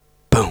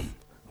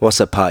What's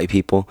up, party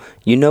people?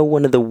 You know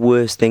one of the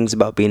worst things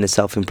about being a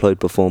self-employed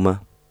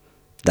performer?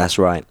 That's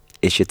right,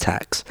 it's your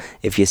tax.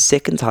 If you're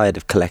sick and tired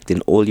of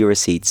collecting all your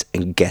receipts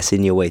and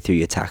guessing your way through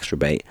your tax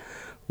rebate,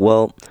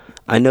 well,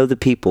 I know the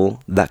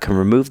people that can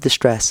remove the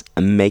stress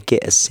and make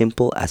it as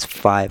simple as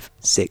 5,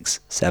 6,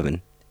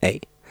 7,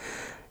 8.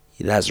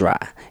 That's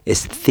right,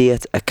 it's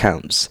Theat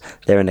Accounts.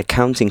 They're an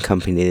accounting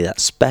company that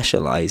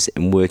specialise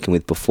in working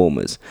with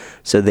performers,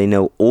 so they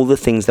know all the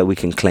things that we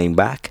can claim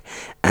back,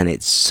 and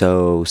it's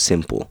so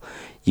simple.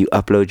 You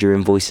upload your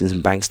invoices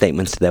and bank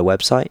statements to their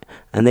website,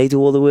 and they do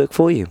all the work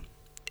for you.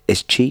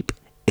 It's cheap,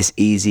 it's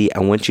easy,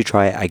 and once you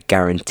try it, I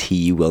guarantee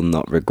you will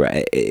not regret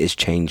it. It has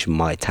changed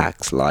my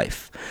tax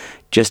life.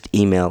 Just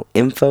email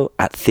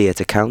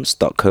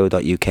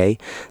info@theataccounts.co.uk.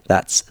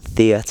 That's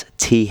Theat,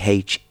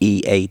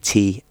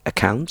 Theat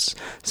accounts.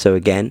 So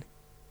again,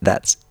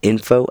 that's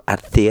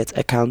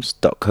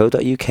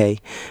info@theataccounts.co.uk.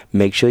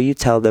 Make sure you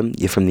tell them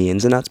you're from the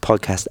Ins and Outs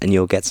podcast and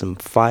you'll get some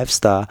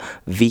 5-star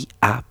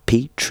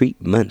VIP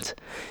treatment.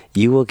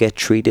 You will get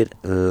treated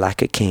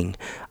like a king.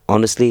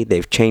 Honestly,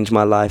 they've changed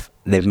my life.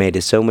 They've made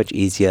it so much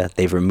easier.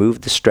 They've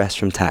removed the stress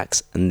from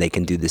tax, and they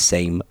can do the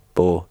same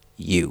for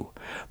you.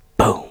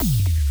 Boom.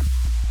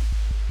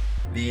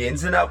 The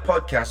Ins and Out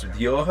podcast with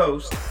your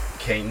host,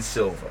 Kane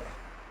Silva.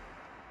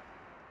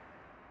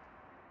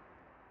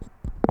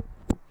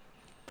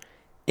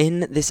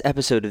 In this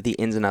episode of the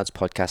Ins and Outs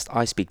podcast,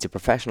 I speak to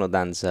professional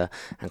dancer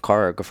and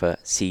choreographer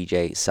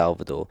CJ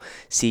Salvador.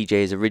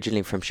 CJ is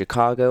originally from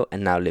Chicago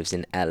and now lives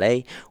in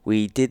LA.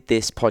 We did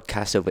this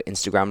podcast over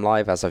Instagram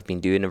Live, as I've been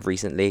doing of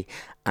recently,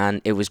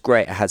 and it was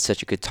great. I had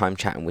such a good time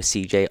chatting with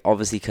CJ,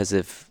 obviously because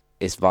of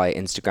it's via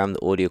Instagram.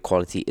 The audio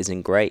quality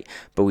isn't great,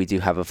 but we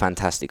do have a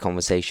fantastic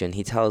conversation.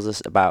 He tells us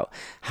about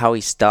how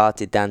he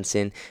started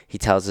dancing. He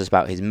tells us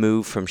about his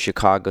move from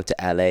Chicago to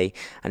LA,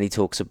 and he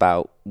talks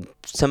about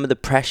some of the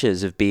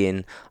pressures of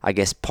being, I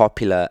guess,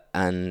 popular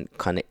and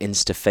kind of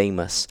Insta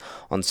famous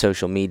on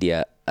social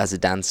media as a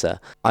dancer.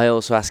 I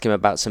also ask him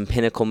about some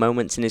pinnacle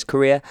moments in his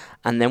career,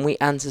 and then we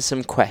answer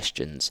some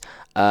questions.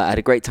 I had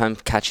a great time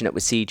catching up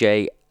with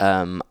CJ.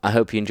 I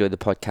hope you enjoyed the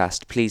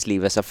podcast. Please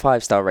leave us a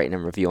 5-star rating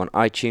and review on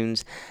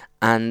iTunes,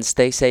 and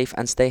stay safe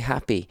and stay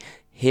happy.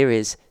 Here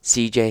is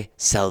CJ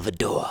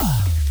Salvador.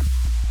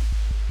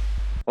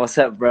 What's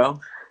up, bro?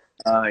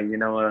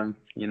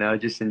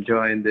 Just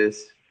enjoying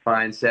this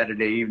fine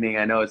Saturday evening.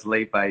 I know it's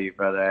late by you,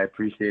 brother. I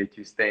appreciate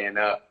you staying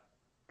up.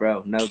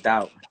 Bro, no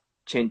doubt.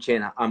 Chin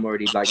chin, I'm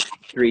already like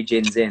 3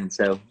 gins in,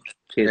 so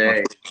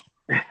cheers.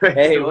 Hey,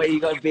 hey, what you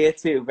got beer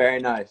too? Very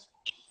nice.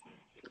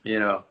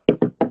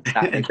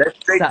 That's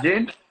straight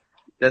gin?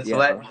 That's Yeah,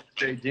 Latin bro.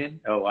 straight gin?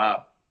 Oh,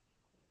 wow.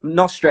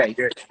 Not straight.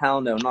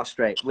 Hell no, not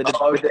straight. With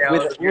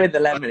the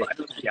lemon.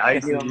 Yeah,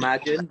 Can you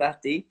imagine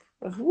that deep?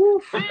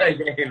 Woof.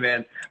 Hey,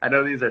 man. I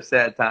know these are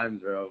sad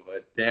times, bro,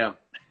 but damn.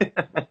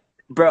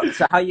 Bro,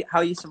 so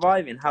how you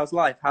surviving? How's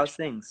life? How's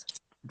things?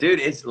 Dude,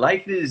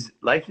 life is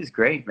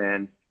great,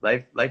 man.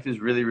 Life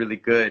is really, really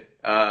good.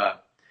 I'm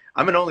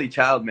an only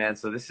child, man,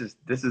 so this is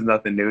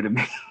nothing new to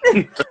me.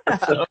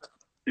 So,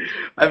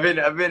 I've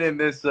been in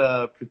this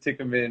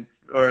predicament,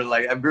 or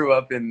like I grew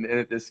up in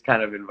this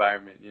kind of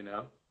environment, you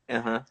know.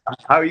 Uh-huh.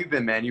 How you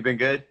been, man? You been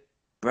good?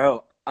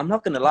 Bro, I'm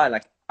not gonna lie,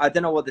 like I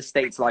don't know what the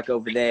state's like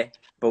over there,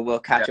 but we'll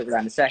catch up with that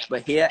in a sec.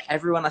 But here,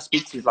 everyone I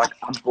speak to is like,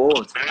 I'm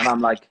bored, and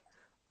I'm like,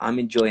 I'm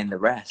enjoying the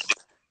rest.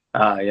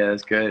 Yeah,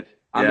 that's good.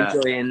 I'm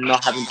enjoying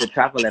not having to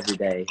travel every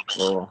day,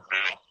 or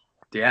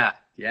Yeah,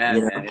 you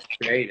know? man, it's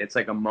great. It's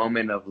like a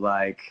moment of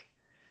like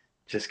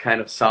just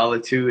kind of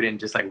solitude and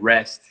just like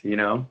rest, you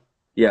know?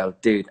 Yo,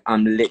 dude,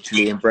 I'm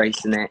literally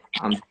embracing it.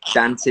 I'm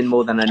dancing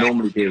more than I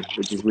normally do,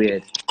 which is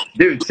weird.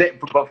 Dude,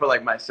 but for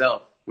like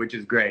myself, which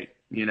is great,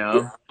 you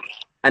know? Yeah.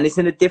 And it's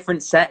in a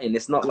different setting.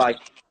 It's not like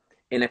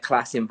in a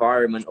class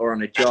environment or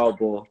on a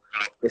job, or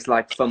it's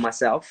like for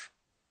myself.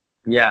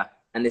 Yeah.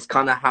 And it's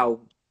kind of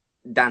how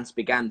dance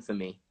began for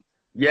me.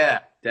 Yeah,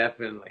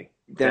 definitely.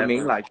 You know what I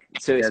mean? Like,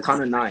 so it's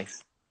kind of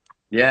nice.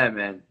 Yeah,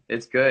 man,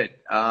 it's good.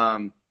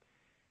 Yeah,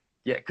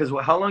 because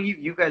how long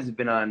you guys have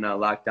been on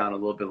lockdown? A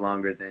little bit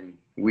longer than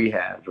we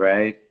have,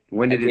 right?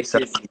 When did it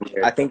start?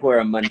 I think we're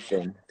a month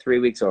in, 3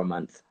 weeks or a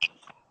month.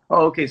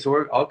 Oh, okay, so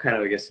we're all kind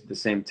of, I guess, at the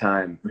same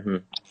time. Mm-hmm.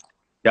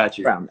 Got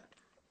you. Around.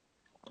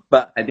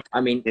 But I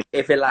mean,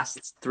 if it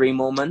lasts 3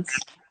 more months,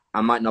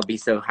 I might not be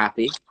so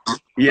happy.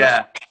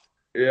 Yeah,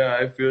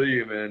 I feel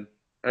you, man.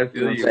 I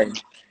feel You know what I'm saying?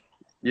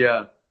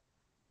 Yeah.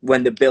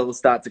 When the bills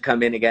start to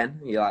come in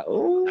again, you're like,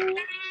 oh.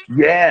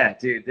 Yeah,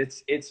 dude,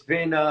 it's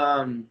been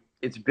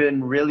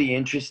really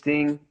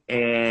interesting,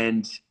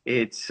 and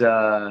it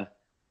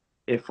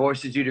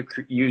forces you to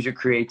use your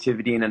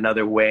creativity in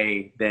another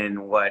way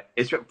than what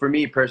it's for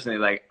me personally.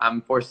 Like,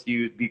 I'm forced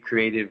to be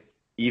creative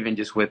even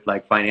just with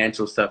like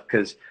financial stuff,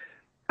 because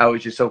I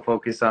was just so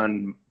focused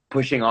on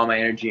pushing all my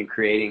energy and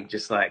creating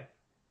just like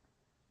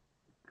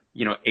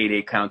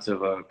 8 counts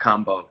of a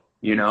combo,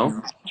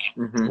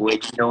 Mm-hmm.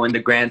 which in the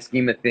grand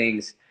scheme of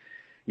things,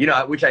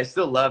 which I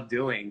still love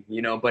doing,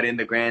 but in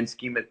the grand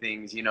scheme of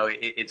things,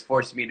 it's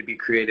forced me to be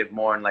creative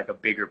more in like a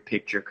bigger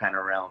picture kind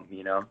of realm,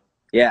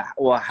 Yeah.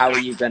 Well, how are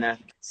you gonna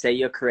say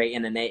you're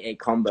creating an 8-8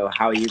 combo?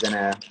 How are you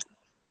gonna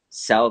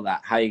sell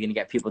that? How are you gonna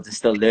get people to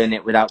still learn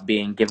it without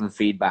being given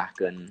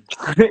feedback and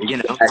you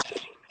know?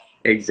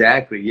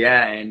 Exactly.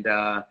 Yeah. And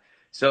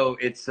so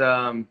it's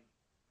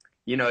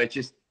it's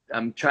just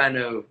I'm trying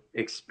to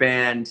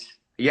expand,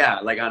 yeah,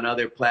 like on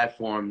other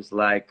platforms,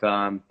 like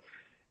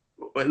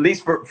at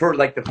least for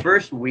like the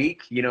first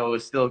week, I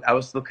was still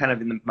kind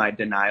of in my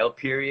denial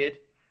period,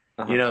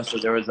 Uh-huh. so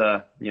there was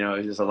it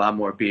was just a lot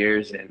more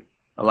beers and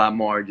a lot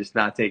more just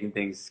not taking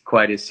things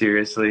quite as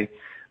seriously.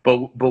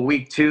 But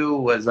week two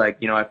was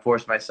like, I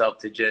forced myself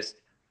to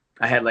just,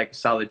 I had like a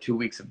solid 2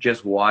 weeks of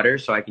just water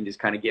so I can just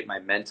kind of get my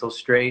mental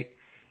straight.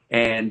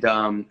 And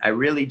I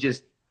really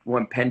just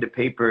went pen to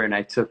paper and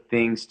I took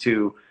things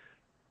to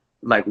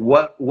like,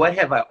 what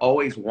have I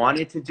always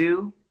wanted to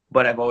do,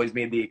 but I've always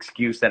made the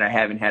excuse that I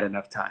haven't had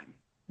enough time.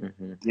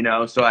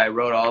 So I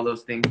wrote all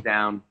those things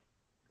down,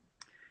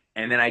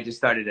 and then I just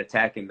started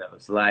attacking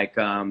those. Like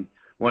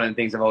one of the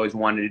things I've always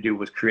wanted to do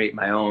was create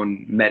my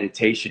own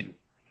meditation,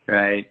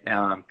 right?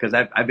 Because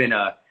I've been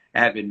a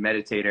avid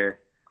meditator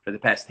for the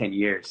past 10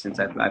 years since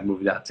I've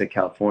moved out to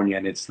California,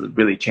 and it's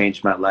really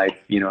changed my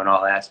life, in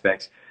all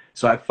aspects.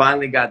 So I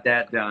finally got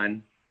that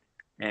done,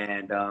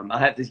 and I'll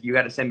have to. You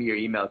got to send me your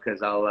email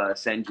because I'll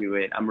send you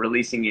it. I'm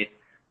releasing it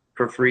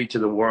for free to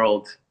the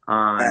world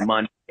on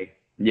Monday.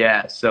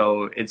 Yeah,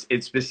 so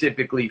it's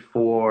specifically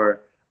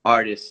for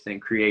artists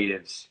and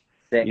creatives.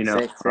 Sick, You know,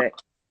 sick, sick.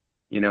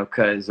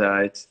 because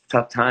it's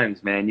tough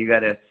times, man. You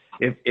gotta,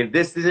 if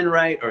this isn't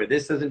right or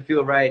this doesn't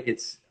feel right,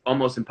 it's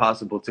almost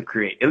impossible to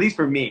create. At least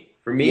for me.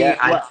 For me, Yeah.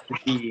 I Well, have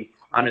to be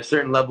on a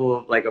certain level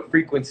of like a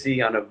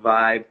frequency, on a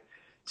vibe,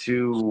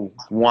 to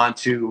want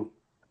to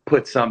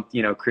put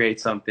create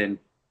something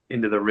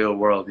into the real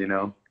world.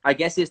 I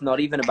guess it's not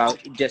even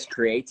about just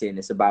creating.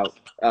 It's about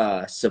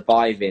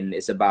surviving.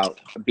 It's about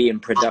being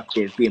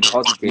productive, being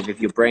positive. If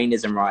your brain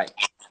isn't right,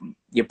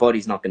 your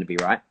body's not going to be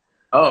right.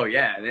 Oh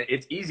yeah,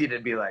 it's easy to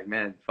be like,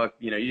 man, fuck,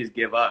 you just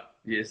give up.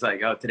 You're just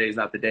like, oh, today's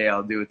not the day.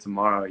 I'll do it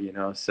tomorrow.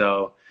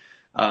 So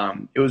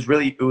it was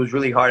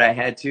really hard. I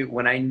had to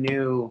when I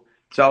knew.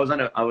 So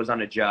I was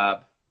on a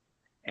job,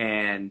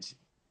 and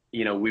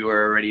we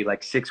were already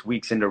like 6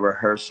 weeks into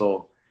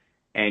rehearsal,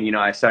 and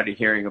I started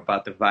hearing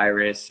about the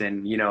virus,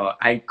 and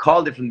I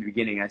called it from the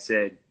beginning. I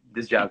said,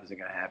 this job isn't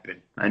gonna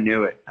happen. I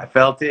knew it. I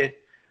felt it.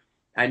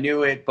 I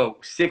knew it.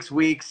 But 6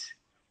 weeks,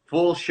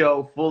 full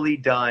show, fully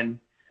done.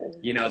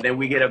 Then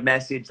we get a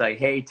message like,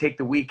 hey, take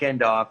the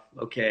weekend off.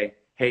 Okay.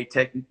 Hey,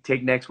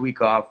 take next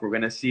week off. We're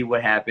going to see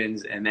what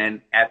happens. And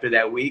then after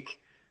that week,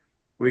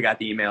 we got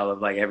the email of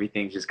like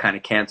everything's just kind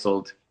of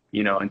canceled,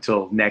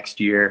 until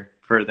next year,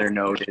 further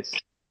notice.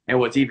 And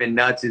what's even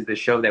nuts is the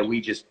show that we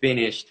just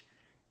finished.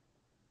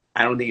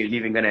 I don't think it's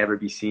even going to ever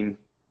be seen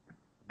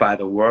by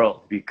the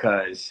world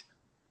because,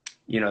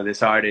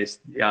 this artist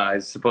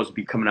is supposed to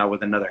be coming out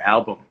with another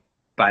album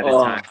by the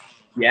time.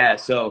 Yeah.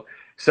 So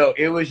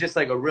it was just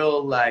like a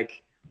real,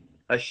 like,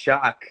 a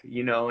shock,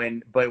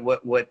 but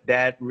what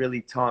that really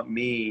taught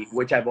me,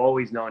 which I've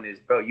always known, is,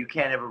 bro, you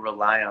can't ever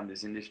rely on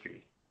this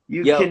industry.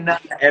 You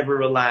cannot ever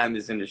rely on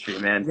this industry,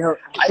 man.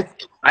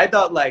 I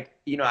thought, like,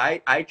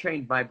 I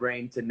trained my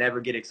brain to never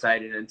get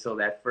excited until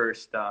that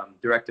first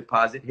direct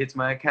deposit hits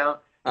my account.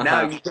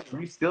 Now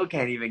you still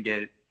can't even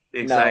get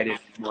excited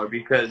anymore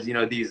because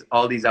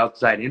all these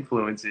outside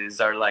influences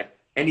are like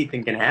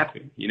anything can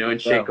happen,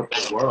 and shake up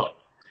the world.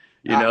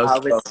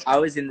 I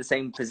was in the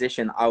same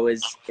position. I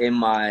was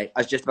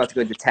just about to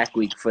go into Tech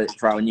Week for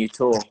our new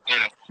tour,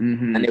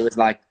 and it was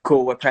like,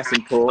 cool, we're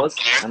pressing pause,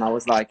 and I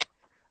was like,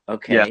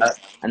 okay,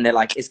 and they're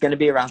like, it's going to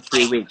be around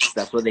 3 weeks.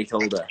 That's what they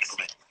told us,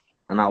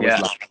 and I was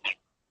like,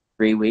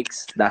 3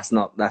 weeks? That's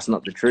not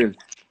the truth.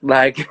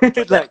 Like,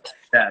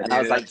 and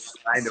I was like,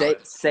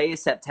 say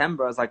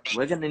September. I was like,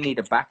 we're going to need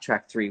to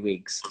backtrack 3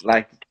 weeks.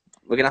 Like,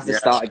 we're going to have to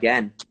start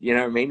again. You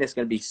know what I mean? It's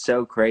going to be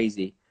so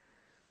crazy.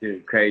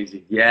 Dude,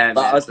 crazy. Yeah,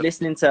 but man. I was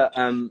listening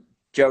to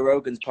Joe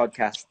Rogan's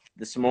podcast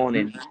this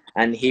morning,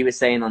 and he was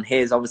saying on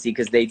his, obviously,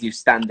 because they do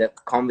stand-up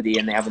comedy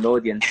and they have an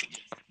audience,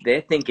 they're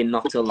thinking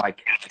not till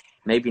like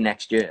maybe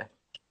next year.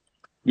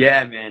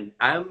 Yeah, man.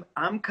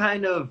 I'm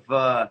kind of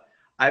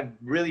I've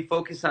really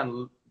focused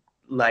on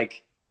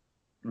like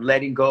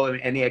letting go of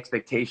any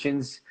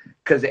expectations,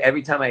 because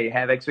every time I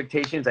have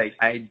expectations,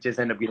 I just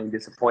end up getting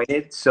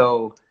disappointed.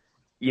 So,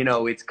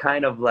 it's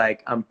kind of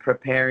like I'm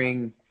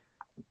preparing,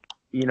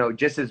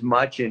 just as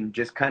much, and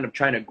just kind of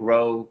trying to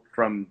grow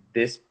from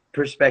this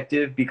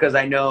perspective, because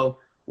I know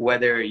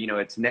whether,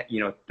 it's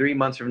 3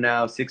 months from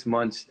now, 6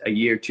 months, a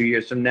year, 2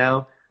 years from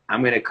now,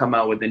 I'm going to come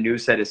out with a new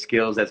set of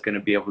skills that's going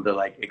to be able to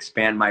like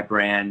expand my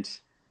brand,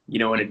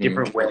 in a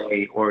different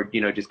way, or,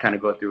 just kind of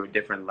go through a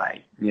different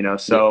light,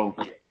 so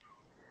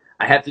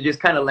I have to just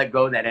kind of let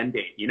go of that end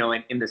date,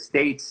 in the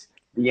States,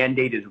 the end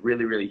date is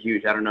really, really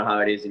huge. I don't know how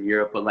it is in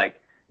Europe, but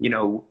like,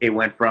 it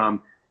went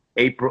from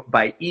April,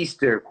 by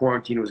Easter,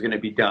 quarantine was going to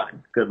be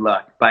done. Good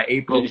luck. By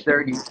April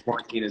 30th,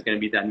 quarantine is going to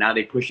be done. Now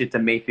they push it to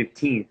May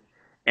 15th.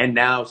 And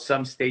now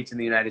some states in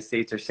the United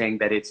States are saying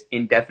that it's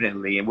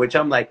indefinitely, in which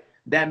I'm like,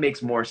 that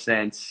makes more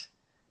sense.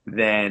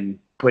 than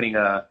putting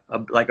a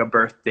like a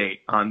birth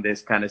date on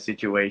this kind of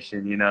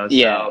situation, you know.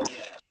 Yeah. So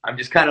I'm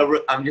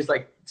just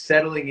like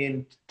settling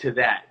into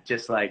that,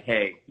 just like,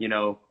 hey, you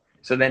know.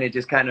 So then it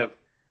just kind of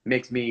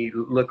makes me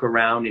look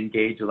around,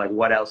 engage with like,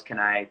 what else can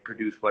I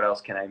produce, what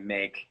else can I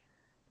make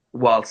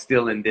while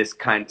still in this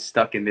kind,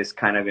 stuck in this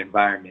kind of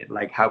environment.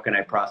 Like, how can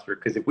I prosper?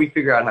 Because if we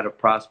figure out how to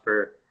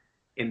prosper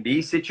in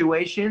these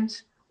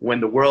situations, when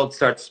the world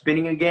starts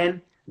spinning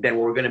again, then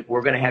we're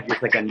gonna have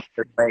just like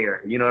another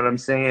layer. You know what I'm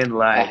saying?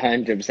 Like,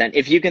 100%.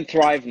 If you can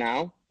thrive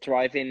now,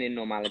 thriving in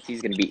normality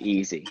is going to be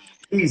easy.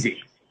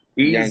 easy,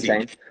 You know what I'm easy.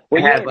 saying?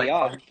 Well, you Have already like,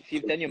 are. If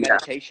you've done your yeah,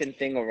 meditation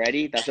thing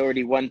already, that's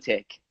already one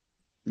tick.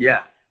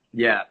 yeah,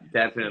 yeah,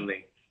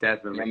 definitely,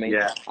 You know what I definitely, mean?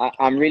 yeah.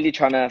 I'm really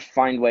trying to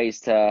find ways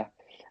to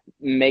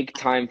make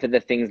time for the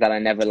things that I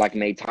never like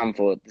made time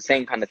for. The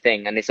same kind of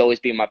thing, and it's always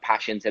been my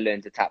passion to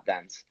learn to tap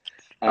dance.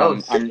 Oh,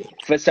 I'm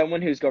for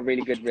someone who's got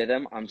really good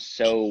rhythm. I'm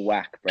so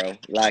whack, bro.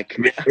 Like,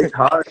 it's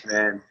hard,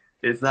 man.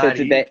 It's so not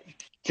easy.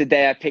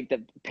 today I picked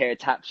up a pair of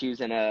tap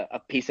shoes and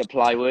a piece of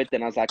plywood.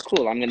 Then I was like,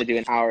 cool. I'm gonna do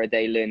an hour a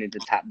day learning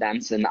to tap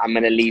dance, and I'm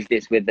gonna leave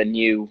this with a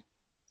new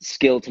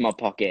skill to my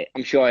pocket.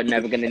 I'm sure I'm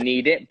never gonna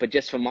need it, but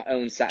just for my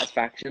own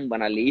satisfaction,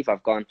 when I leave,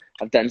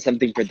 I've done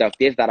something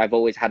productive that I've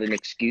always had an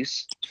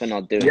excuse for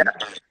not Yeah, doing.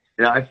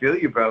 yeah, I feel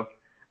you, bro.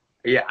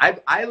 Yeah,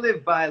 I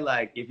live by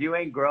like, if you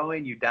ain't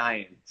growing, you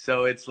dying.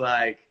 So it's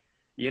like,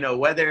 you know,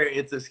 whether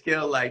it's a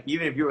skill, like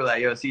even if you were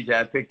like, yo, CJ,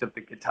 I picked up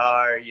the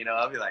guitar, you know,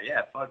 I'll be like,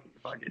 yeah, fuck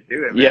it,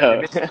 do it, man.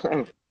 Yeah.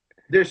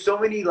 There's so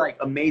many like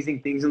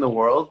amazing things in the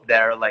world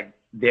that are like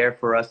there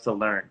for us to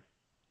learn,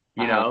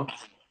 you Uh-huh. know?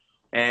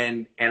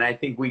 And I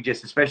think we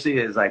just,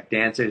 especially as like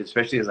dancers,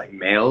 especially as like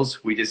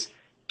males, we just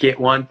get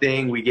one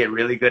thing, we get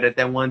really good at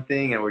that one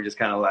thing, and we're just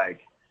kind of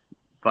like,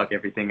 fuck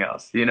everything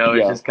else. You know,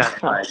 it's Yeah. just kind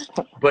of like,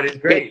 but it's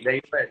But great.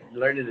 They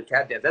learned to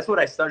tap dance. That's what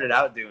I started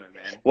out doing,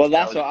 man. well,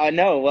 That that's was, what I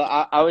know.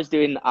 Well, I was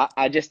doing.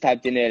 I just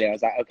typed in earlier. I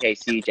was like, okay,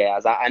 CJ. I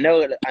was like, I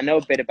know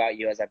a bit about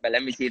you. I was like, but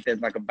let me see if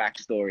there's like a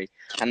backstory.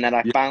 And then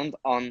I yeah, found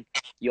on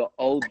your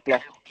old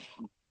blog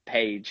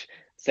page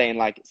saying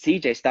like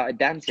CJ started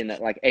dancing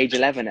at like age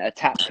 11 at a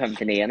tap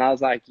company, and I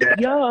was like,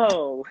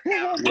 yo.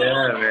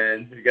 yeah,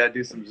 man. You gotta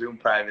do some Zoom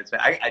privates, man.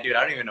 Dude,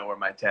 I don't even know where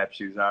my tap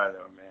shoes are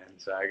though, man.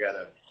 So I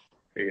gotta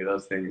figure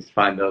those things,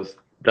 find those,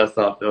 dust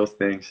off those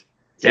things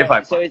if So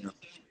I so find it's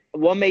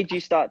what made you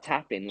start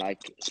tapping,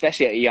 like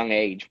especially at a young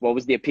age? What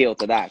was the appeal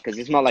to that? Because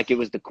it's not like it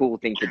was the cool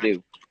thing to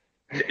do.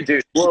 them.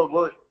 Dude,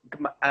 well,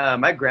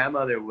 my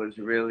grandmother was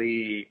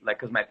really like,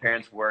 cause my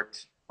parents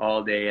worked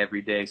all day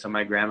every day, so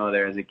my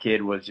grandmother as a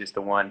kid was just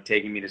the one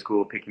taking me to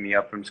school, picking me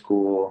up from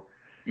school.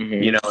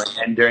 You Hmm. know,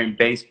 and during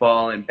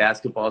baseball and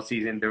basketball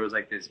season, there was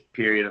like this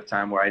period of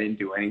time where I didn't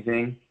do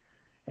anything.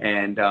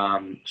 And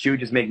she would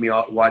just make me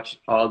watch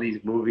all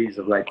these movies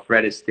of like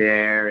Fred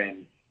Astaire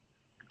and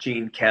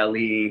Gene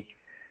Kelly,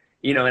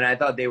 you know, and I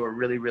thought they were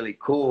really, really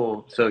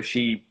cool. So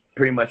she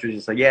pretty much was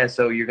just like, yeah,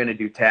 so you're going to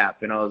do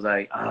tap. And I was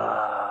like,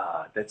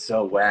 that's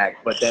so whack.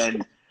 But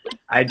then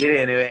I did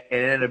it, and it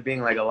ended up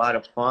being like a lot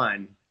of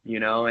fun, you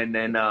know, and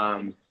then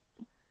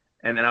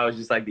I was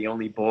just like the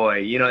only boy,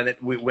 you know, and then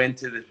we went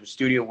to the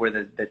studio where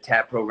the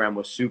tap program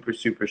was super,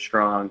 super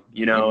strong,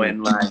 you know, Hmm.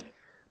 and like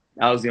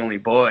I was the only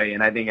boy.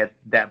 And I think at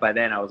that by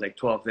then I was like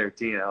 12,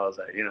 13. I was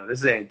like, you know,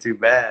 this ain't too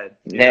bad.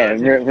 You Yeah, know,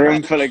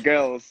 room full of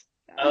girls.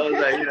 I was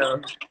like,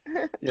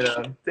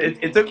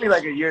 it took me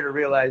like a year to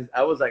realize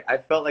I was like, I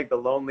felt like the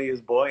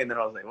loneliest boy. And then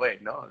I was like,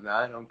 wait, no, I'm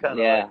not. I'm kind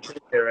of Yeah. like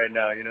here right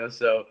now, you know?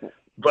 So,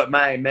 but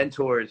my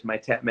mentors, my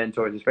tap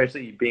mentors,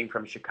 especially being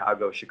from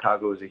Chicago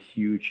is a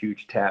huge,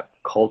 huge tap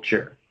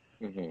culture.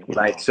 Hmm.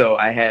 Like, so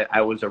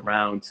I was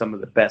around some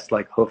of the best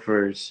like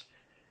hoofers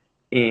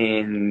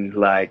in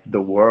like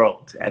the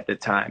world at the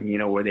time, you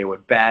know, where they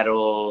would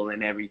battle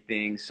and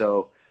everything.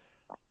 So,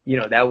 you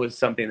know, that was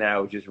something that I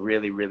was just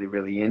really, really,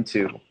 really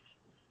into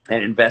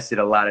and invested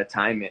a lot of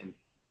time in.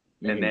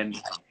 And Hmm.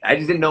 then I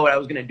just didn't know what I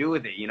was gonna do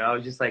with it. You know, I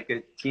was just like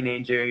a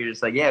teenager. You're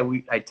just like, yeah,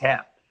 I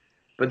tap.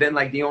 But then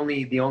like the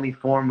only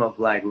form of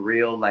like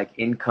real like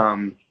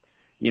income,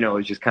 you know,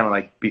 is just kind of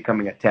like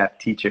becoming a tap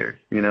teacher.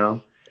 You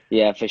know,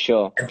 Yeah, for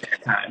sure.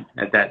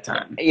 at that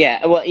time.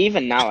 Yeah, well,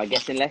 even now, I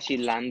guess unless you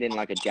land in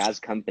like a jazz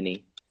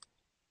company,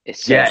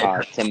 it's so Yeah,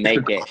 hard to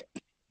make it.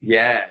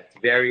 yeah, it's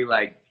very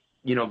like,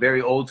 you know,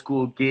 very old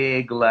school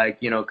gig, like,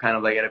 you know, kind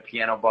of like at a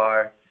piano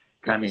bar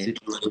kind of Hmm.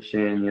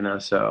 situation, you know.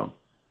 So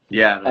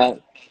yeah, Uh,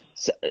 man.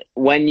 so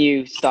when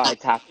you started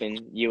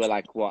tapping, you were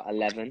like what,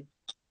 11?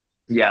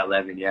 Yeah,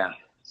 11. Yeah.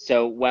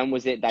 So when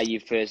was it that you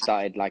first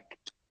started like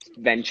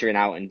venturing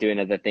out and doing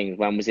other things?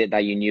 When was it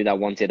that you knew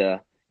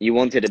that you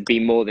wanted to be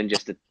more than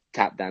just a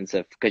tap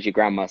dancer because your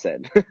grandma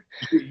said?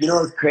 You know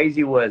what's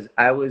crazy was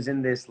I was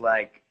in this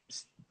like,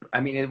 I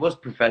mean, it was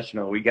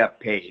professional. We got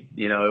paid.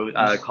 You know, it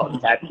was called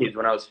Tap Kids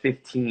when I was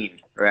 15,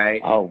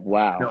 right? Oh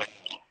wow. No,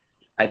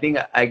 I think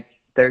I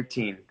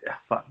 13.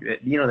 Fuck,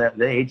 you know that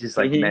the age is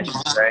like Hmm.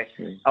 meshed, right?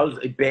 I was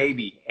a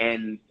baby,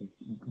 and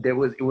it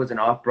was an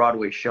off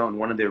Broadway show, and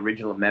one of the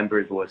original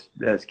members was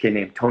this kid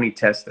named Tony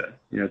Testa.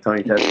 You know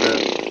Tony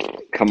Testa.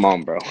 Come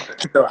on, bro.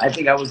 So I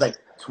think I was like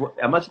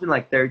I must have been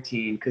like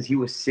 13 because he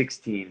was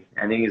 16.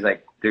 I think he's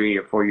like 3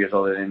 or 4 years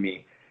older than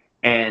me.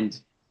 And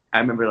I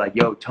remember like,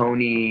 yo,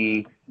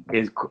 Tony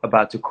is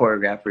about to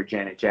choreograph for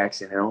Janet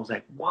Jackson. And I was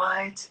like,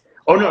 what?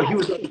 Oh no, he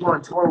was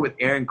on tour with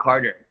Aaron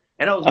Carter.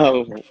 And I was like,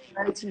 Oh, what?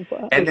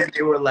 And wow. then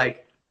they were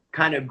like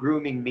kind of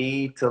grooming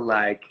me to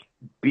like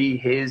be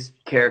his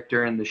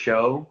character in the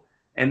show.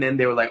 And then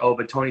they were like, oh,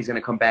 but Tony's going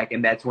to come back.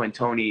 And that's when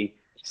Tony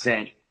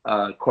sent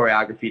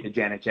choreography to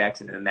Janet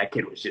Jackson. And that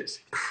kid was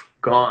just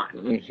gone.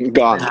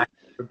 Gone. And I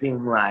remember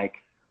being like,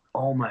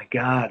 oh my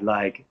God,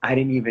 like I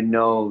didn't even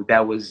know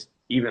that was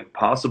even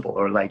possible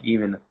or like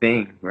even a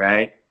thing,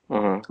 right?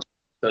 Uh-huh.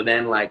 So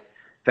then like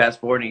fast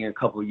forwarding a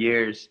couple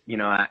years, you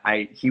know,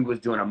 he was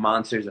doing a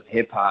Monsters of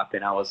Hip Hop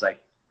and I was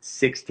like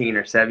 16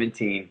 or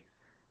 17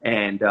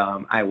 and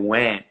I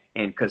went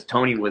and because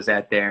Tony was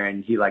at there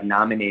and he like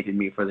nominated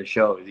me for the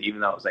shows even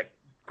though I was like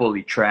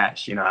fully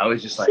trash, you know, I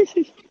was just like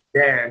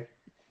there.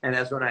 And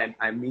that's when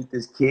I meet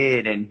this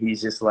kid and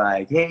he's just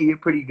like, hey, you're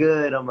pretty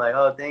good. I'm like,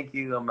 oh, thank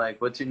you. I'm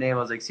like, what's your name? I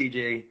was like,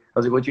 CJ. I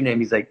was like, what's your name?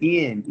 He's like,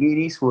 Ian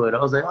Eastwood.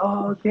 I was like,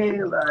 oh,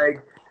 okay.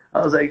 Like,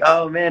 I was like,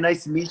 oh, man,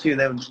 nice to meet you. And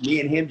then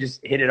me and him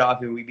just hit it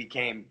off and we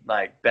became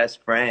like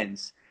best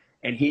friends.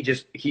 And he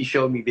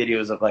showed me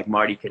videos of like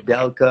Marty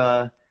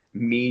Kadelka,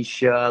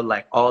 Misha,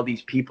 like all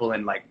these people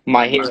and like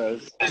My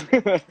heroes.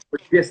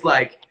 just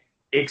like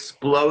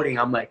exploding.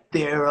 I'm like,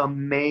 they're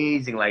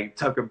amazing. Like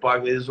Tucker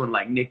Barkley, this one,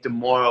 like Nick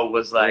DeMoro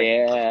was like,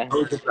 Yeah. I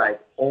was just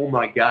like, oh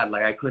my God,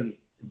 like I couldn't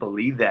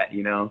believe that,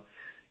 you know?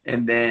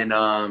 And then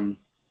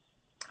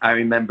I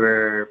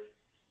remember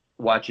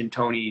watching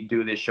Tony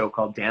do this show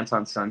called Dance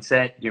on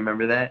Sunset. Do you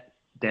remember that?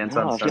 Dance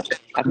on Oh,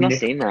 Sunset. I've not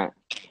seen that.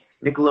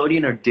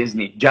 Nickelodeon or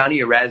Disney. Johnny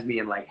Erasmi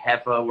and like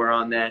Heffa were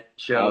on that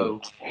show.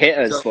 Oh,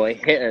 hitters, So, boy,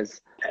 hitters.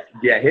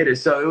 yeah, hit it.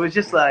 So it was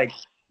just like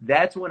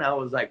that's when I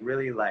was like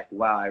really like,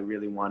 wow, I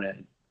really want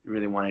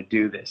to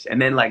do this. And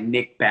then like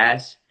Nick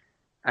Bass,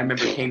 I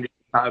remember came to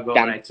Chicago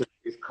and I took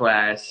his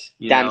class,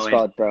 you Dan know.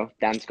 Scott, bro.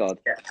 Dan Scott.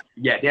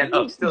 Yeah, Dan.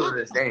 Oh, still to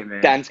this day,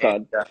 man. Dan Scott.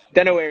 And,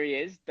 Don't know where he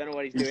is. Don't know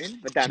what he's doing,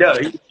 but Dan no,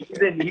 Scott.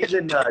 he's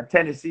in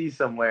Tennessee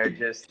somewhere,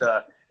 just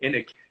in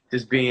a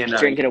just being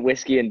Drinking a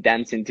whiskey and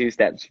dancing two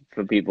steps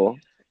for people.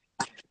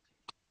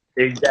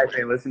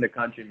 exactly. Listen to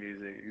country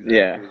music. Exactly.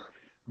 Yeah.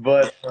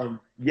 But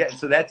yeah,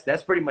 so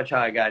that's pretty much how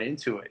I got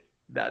into it.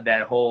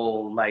 That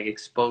whole like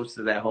exposed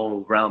to that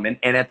whole realm, and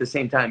at the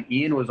same time,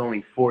 Ian was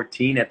only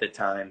 14 at the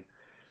time,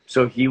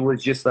 so he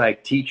was just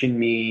like teaching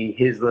me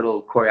his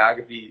little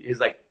choreography. His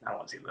like I don't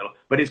want to say little,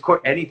 but his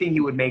anything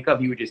he would make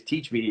up, he would just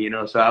teach me. You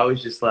know, so I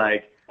was just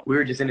like we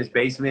were just in his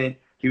basement.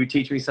 He would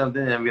teach me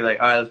something, and I'd be like,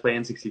 all right, let's play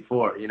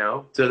N64. You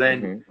know, so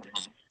then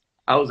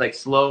I was like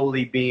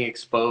slowly being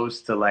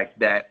exposed to like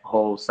that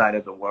whole side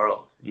of the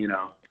world. You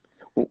know.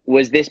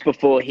 Was this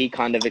before he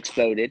kind of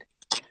exploded?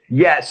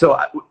 Yeah, so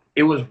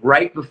it was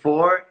right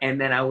before, and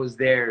then I was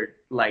there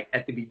like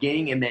at the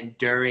beginning, and then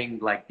during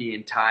like the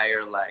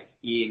entire like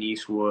Ian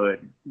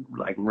Eastwood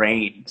like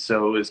reign.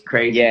 So it was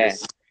crazy. Yeah.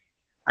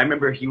 I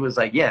remember he was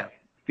like, yeah,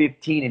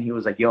 15, and he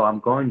was like, yo, I'm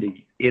going to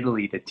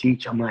Italy to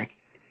teach. I'm like,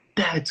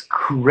 that's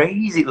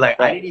crazy. Like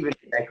I didn't even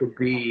think that could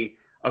be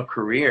a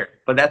career,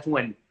 but that's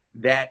when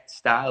that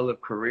style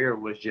of career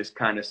was just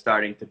kind of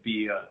starting to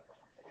be a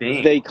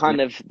thing. He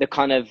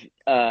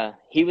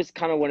was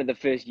kind of one of the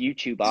first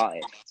YouTube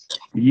artists.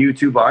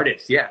 YouTube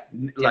artists, yeah. Do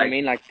you know what I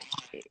mean? Like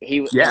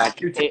he yeah,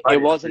 like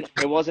it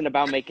wasn't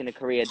about making a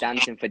career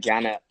dancing for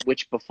Janet,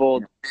 which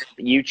before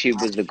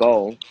YouTube was the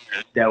goal.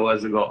 That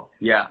was the goal.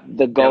 Yeah.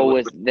 The goal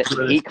was that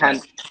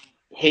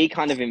he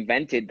kind of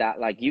invented that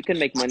like you can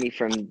make money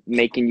from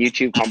making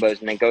YouTube combos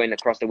and then going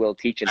across the world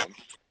teaching them.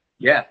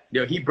 Yeah.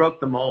 Yo, he broke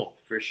the mold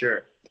for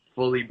sure.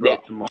 Fully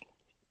broke the mold.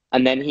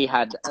 And then he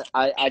had,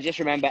 I just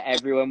remember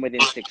everyone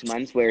within 6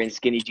 months wearing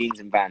skinny jeans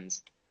and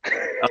Vans.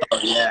 Oh,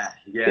 yeah.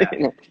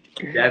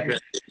 Definitely.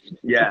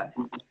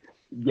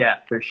 Yeah,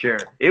 for sure.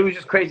 It was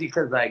just crazy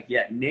because, like,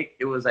 Nick,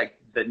 it was like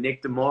the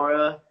Nick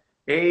DeMora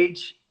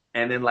age.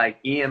 And then, like,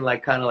 Ian,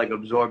 like, kind of like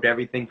absorbed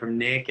everything from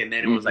Nick. And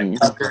then it was like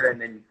Tucker.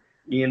 And then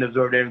Ian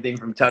absorbed everything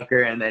from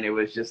Tucker. And then it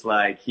was just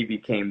like he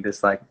became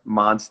this, like,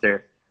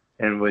 monster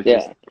and was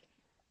just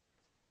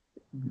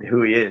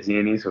who he is,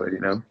 Ian Eastwood, you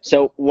know.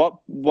 So what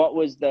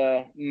was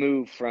the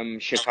move from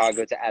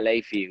Chicago to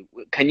LA for you?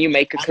 Can you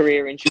make a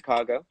career in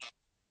Chicago?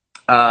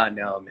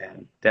 No,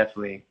 man,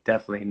 definitely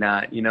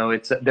not. You know,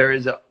 there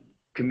is a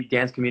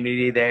dance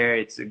community there.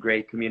 It's a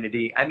great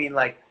community. I mean,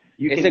 like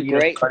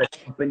start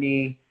a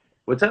company.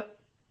 What's up?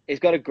 It's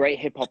got a great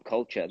hip hop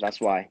culture.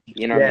 That's why,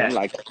 you know what I mean?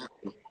 Like,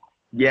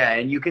 yeah,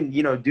 and you can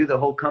do the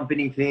whole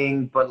company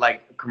thing, but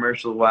like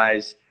commercial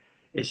wise,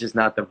 it's just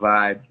not the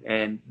vibe.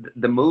 And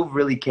the move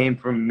really came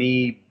from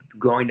me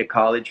going to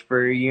college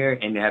for a year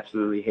and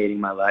absolutely hating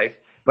my life.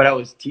 But I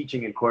was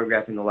teaching and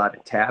choreographing a lot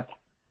of tap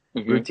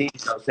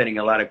routines. I was setting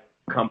a lot of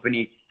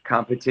company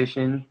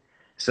competition.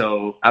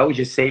 So I was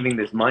just saving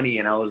this money,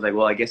 and I was like,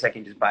 well, I guess I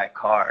can just buy a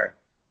car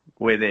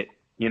with it,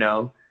 you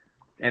know?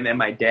 And then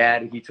my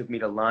dad, he took me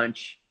to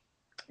lunch,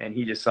 and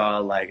he just saw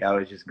like I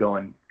was just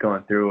going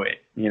through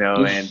it, you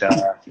know, and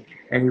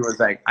he was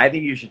like, I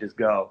think you should just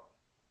go.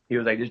 He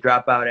was like, just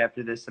drop out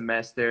after this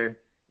semester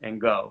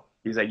and go.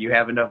 He's like, you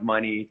have enough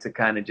money to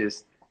kind of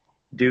just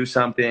do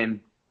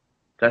something.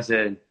 So I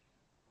said,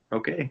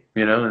 okay,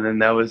 you know, and then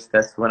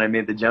that's when I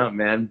made the jump,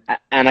 man.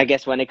 And I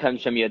guess when it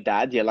comes from your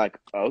dad, you're like,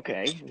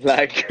 okay,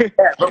 like.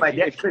 Yeah, but my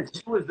dad,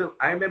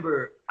 I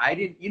remember I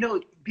didn't, you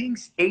know, being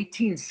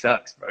 18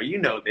 sucks, bro. You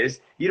know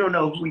this. You don't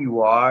know who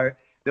you are.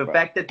 The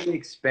fact that they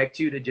expect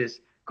you to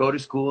just go to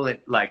school and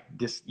like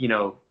just, you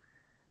know,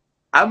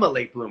 I'm a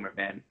late bloomer,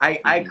 man.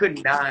 I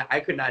could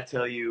not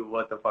tell you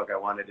what the fuck I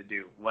wanted to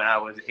do when I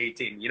was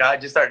 18. You know, I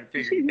just started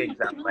figuring things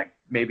out like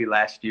maybe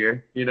last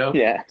year, you know?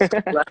 Yeah.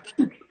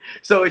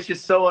 So it's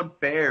just so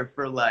unfair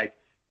for like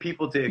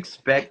people to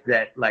expect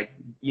that, like,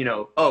 you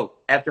know, oh,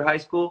 after high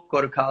school,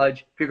 go to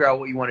college, figure out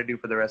what you want to do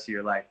for the rest of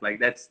your life. Like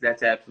that's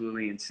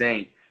absolutely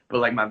insane. But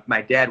like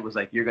my dad was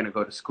like, you're gonna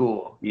go to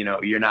school, you know,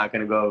 you're not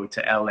gonna go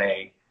to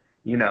LA,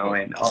 you know,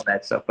 and all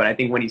that stuff. But I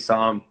think when he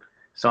saw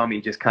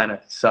me just kind of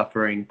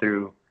suffering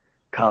through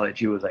college,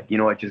 he was like, you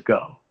know what, just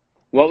go.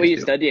 What were you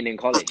studying in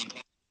college?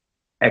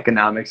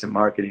 Economics and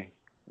marketing.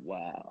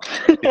 Wow.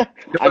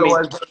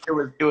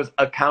 It was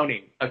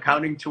accounting.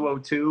 Accounting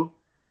 202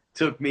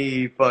 took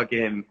me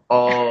fucking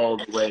all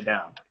the way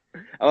down.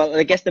 Well,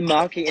 I guess the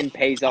marketing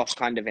pays off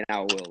kind of in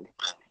our world.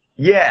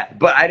 Yeah,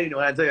 but I didn't.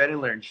 When I tell you, I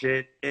didn't learn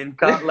shit in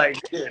college. Like,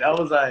 dude, I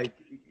was like,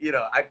 you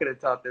know, I could have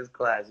taught this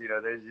class. You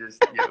know, there's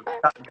just, you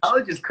know,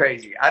 college is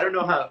crazy. I don't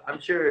know how. I'm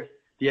sure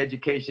the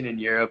education in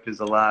Europe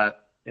is a lot,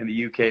 in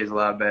the UK is a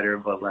lot better,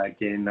 but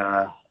like in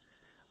a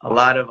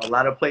lot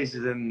of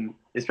places, in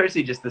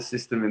especially just the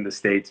system in the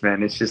States,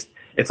 man,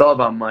 it's all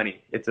about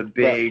money. It's a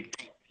big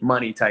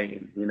money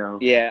titan, you know.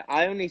 Yeah,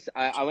 I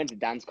went to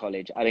dance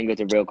college. I didn't go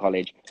to real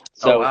college.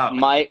 So wow.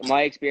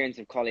 my experience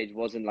of college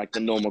wasn't like the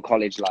normal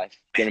college life.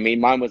 Do you know what I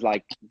mean? Mine was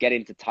like get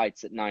into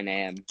tights at 9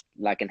 a.m.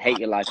 like and hate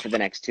your life for the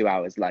next 2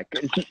 hours. Like,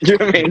 do you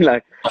know what I mean?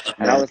 Like,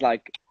 and I was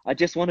like, I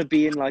just want to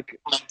be in like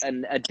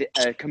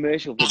a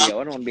commercial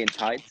video. I don't want to be in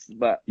tights,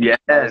 but yeah,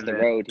 that was the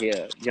road here.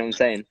 You know what I'm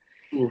saying?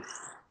 Oof.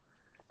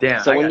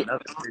 Damn, So I got nothing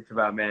to preach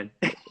about, man.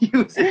 You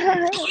was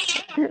at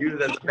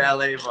the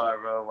ballet bar,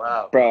 bro.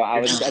 Wow. Bro, I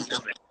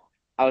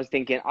was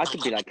thinking I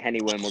could be like Henny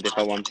Wormald if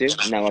I want to.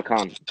 No, I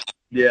can't.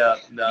 Yeah,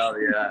 no,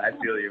 yeah, I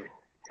feel you.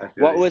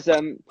 What was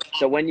so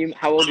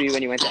how old were you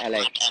when you went to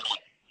LA?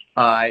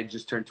 I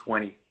just turned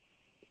 20.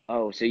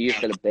 Oh, so you're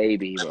still a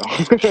baby, bro.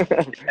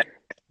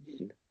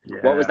 Yeah.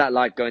 What was that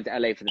like going to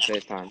LA for the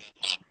first time?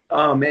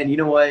 Oh man, you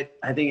know what?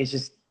 I think it's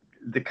just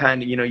the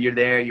kind of, you know, you're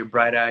there, you're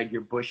bright-eyed,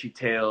 you're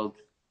bushy-tailed,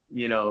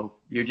 you know,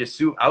 you're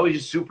just I was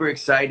just super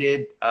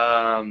excited.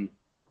 I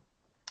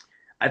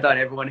thought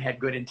everyone had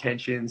good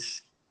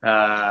intentions.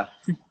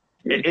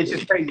 It's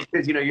just crazy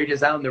because, you know, you're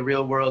just out in the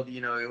real world.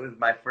 You know, it was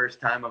my first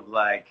time of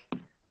like,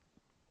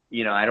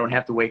 you know, I don't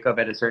have to wake up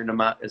at a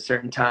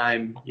certain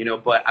time, you know,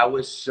 but I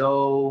was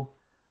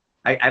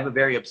I have a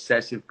very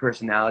obsessive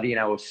personality,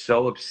 and I was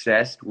so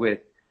obsessed with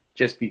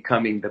just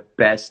becoming the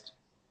best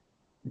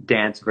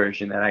dance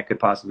version that I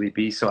could possibly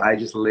be. So I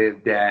just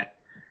lived at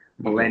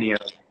Millennium,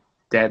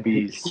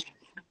 Debbie's.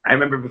 I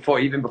remember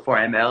even before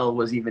ML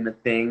was even a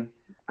thing,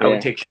 I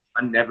would take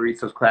Sean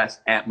Neveriso's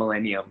class at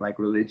Millennium, like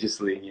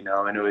religiously, you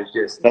know, and it was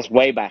just. That's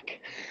way back.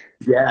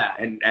 Yeah,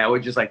 and I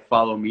would just like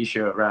follow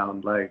Misha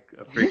around like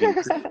a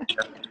freaking,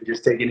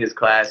 just taking his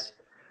class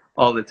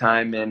all the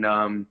time.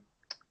 And,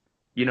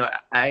 you know,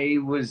 I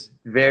was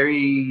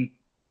very,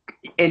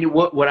 and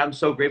what I'm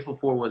so grateful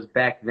for was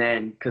back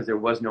then, because there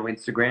was no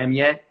Instagram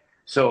yet.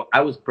 So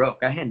I was broke.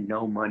 I had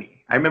no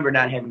money. I remember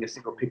not having a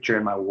single picture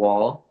in my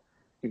wall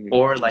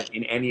or like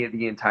in any of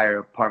the entire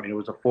apartment. It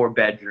was a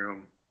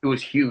 4-bedroom. It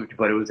was huge,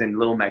 but it was in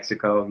Little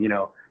Mexico. You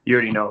know, you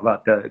already know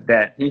about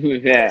that.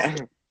 Yeah.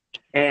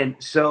 And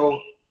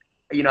so,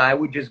 you know, I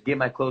would just get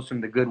my clothes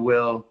from the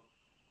Goodwill.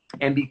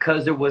 And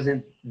because there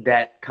wasn't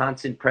that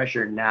constant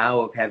pressure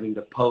now of having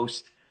to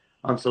post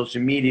on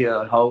social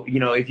media, how, you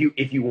know, if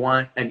you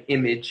want an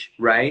image,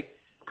 right,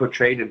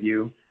 portrayed of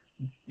you,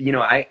 you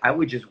know, I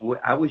was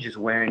just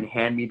wearing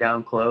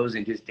hand-me-down clothes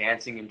and just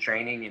dancing and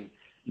training. And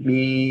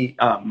me,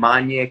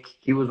 Manic,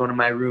 he was one of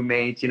my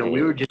roommates. You know,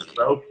 we were just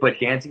broke but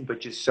dancing,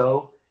 but just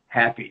so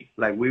happy.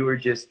 Like we were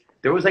just,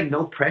 there was like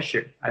no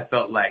pressure, I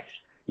felt like,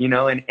 you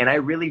know, and I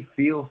really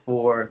feel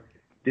for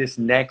this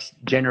next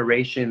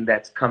generation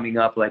that's coming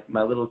up, like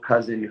my little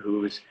cousin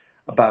who's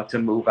about to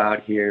move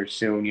out here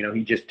soon. You know,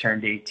 he just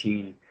turned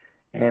 18,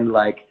 and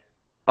like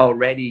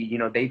already, you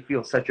know, they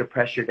feel such a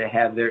pressure to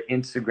have their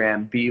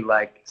Instagram be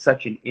like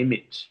such an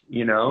image,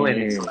 you know,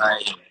 and it's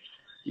like,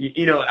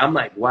 you know, I'm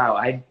like, wow,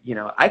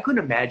 I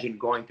couldn't imagine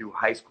going through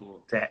high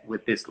school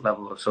with this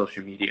level of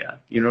social media.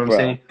 You know what I'm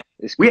saying?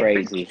 It's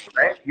crazy. Facebook,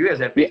 right? You guys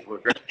have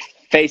Facebook, right?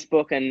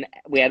 Facebook, and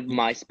we had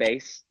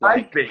MySpace.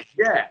 MySpace,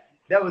 yeah.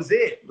 That was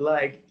it.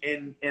 Like,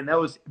 and that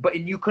was, but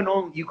you could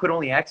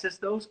only access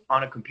those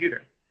on a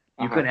computer.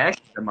 You couldn't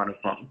access them on a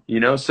phone, you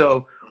know?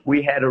 So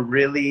we had a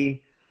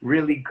really,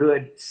 really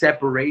good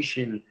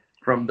separation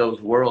from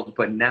those worlds.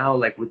 But now,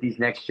 like with these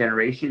next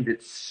generations,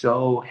 it's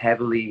so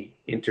heavily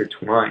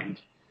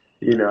intertwined,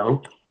 you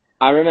know?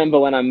 I remember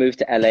when I moved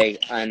to LA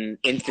and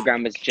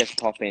Instagram was just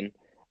popping,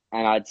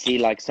 and I'd see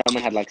like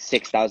someone had like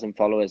 6,000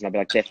 followers, and I'd be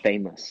like, they're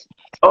famous.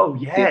 Oh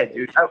yeah,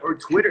 dude. Or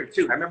Twitter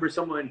too. I remember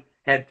someone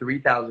had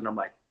 3,000. I'm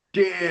like,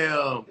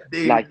 damn,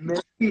 they Like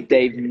made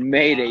they've it.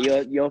 made it.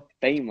 You're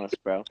famous,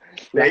 bro.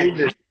 Like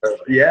Famous, bro.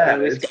 Yeah, it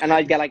was, it's and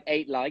I'd get like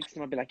 8 likes,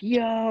 and I'd be like,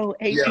 yo,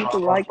 eight yeah.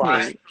 people I'm like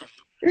fine. me.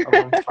 I'm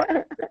on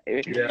fire.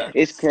 Yeah.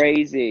 It's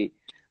crazy.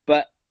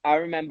 But I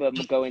remember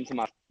going to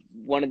my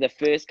one of the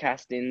first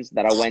castings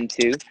that I went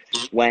to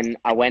when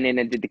I went in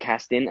and did the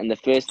casting, and the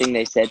first thing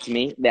they said to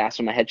me, they asked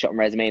for my headshot and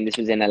resume, and this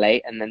was in LA,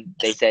 and then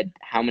they said,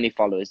 how many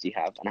followers do you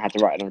have? And I had to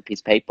write it on a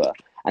piece of paper.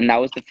 And that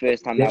was the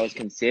first time that was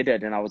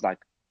considered, and I was like,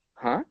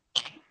 huh?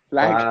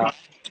 Like Wow,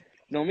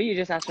 normally you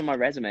just ask for my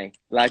resume.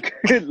 Like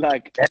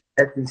like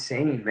that's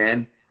insane,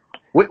 man.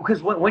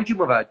 Because when did you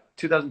move out?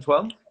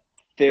 2012,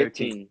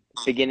 13. 13,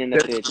 beginning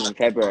of 13,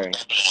 February.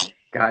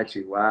 Got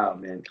you. Wow,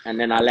 man. And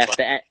then I left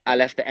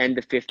the end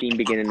of 15,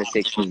 beginning of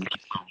 16.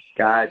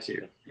 Got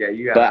you. Yeah,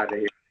 you got But out of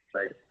here.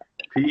 Like,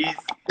 peace.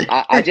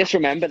 I just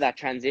remember that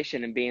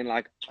transition and being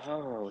like,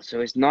 oh,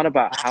 so it's not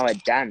about how I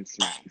dance,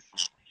 man.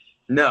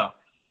 No.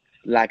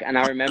 Like, and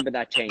I remember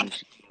that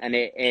change, and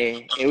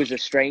it was a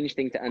strange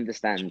thing to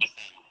understand.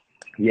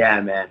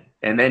 Yeah, man.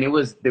 And then it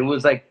was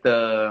like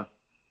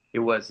it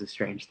was a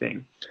strange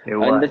thing. It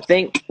And the was.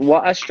 thing,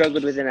 what I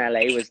struggled with in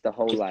LA was the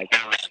whole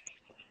like,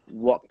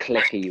 what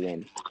clique are you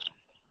in?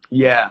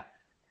 Yeah.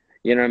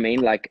 You know what I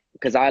mean? Like,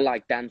 because I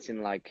like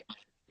dancing like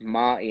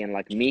Marty and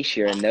like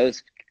Misha and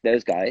those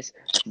guys,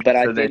 but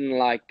So then,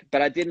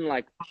 I didn't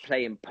like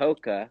playing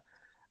poker,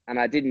 and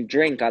I didn't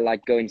drink. I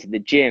like going to the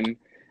gym.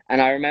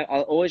 And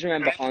I'll always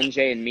remember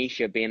Anjay and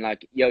Misha being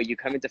like, yo, you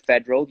come into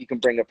Federal, you can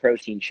bring a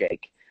protein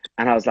shake.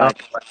 And I was oh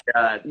like, my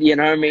God. you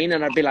know what I mean?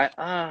 And I'd be like,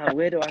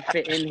 where do I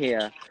fit in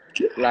here?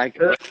 Like,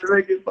 They're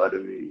making fun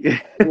of me.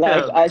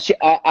 like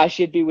I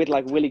should be with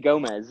like Willie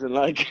Gomez and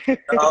like, you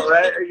All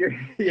right.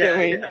 know what Yeah, I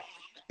mean? yeah.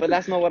 But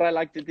that's not what I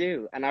like to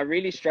do. And I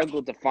really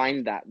struggled to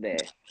find that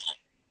there.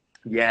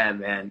 Yeah,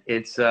 man.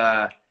 It's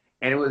and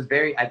it was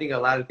very I think a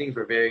lot of things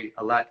were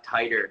a lot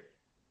tighter.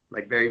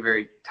 Like very,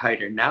 very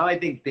tighter. Now I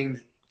think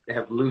things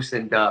have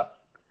loosened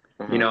up.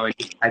 You Uh-huh. know,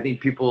 I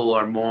think people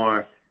are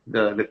more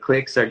the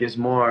cliques are just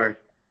more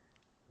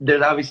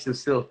there's obviously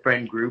still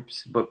friend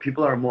groups, but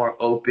people are more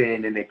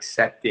open and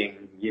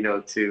accepting, you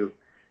know, to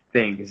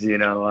things, you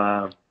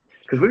know,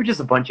 because we were just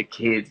a bunch of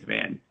kids,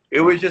 man.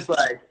 It was just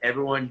like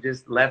everyone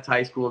just left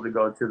high school to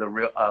go to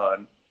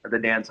the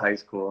dance high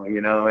school,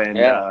 you know, and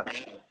Yeah.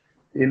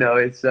 you know,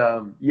 it's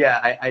yeah,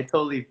 I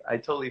totally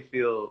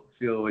feel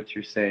what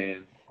you're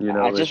saying, you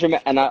I know, just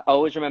remember, and I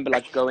always remember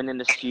like going in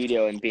the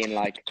studio and being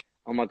like,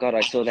 "Oh my God,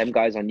 I saw them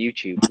guys on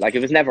YouTube." Like it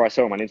was never I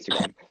saw them on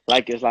Instagram.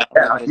 Like it was like, "Oh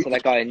my yeah, God, I saw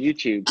that guy on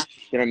YouTube."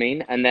 You know what I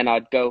mean? And then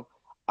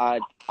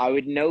I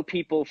would know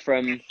people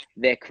from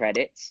their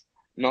credits,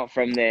 not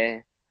from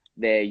their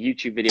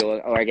YouTube video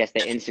or I guess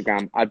their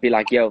Instagram. I'd be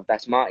like, "Yo,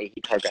 that's Marty.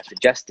 He choreographed for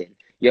Justin.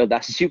 Yo,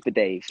 that's Super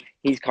Dave.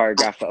 He's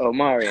choreographed for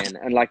Omarion."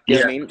 And like, you know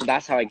yeah, what I mean?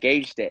 That's how I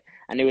gauged it.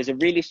 And it was a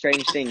really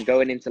strange thing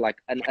going into like,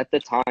 and at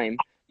the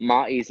time.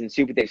 Marty's and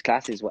Super Dave's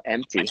classes were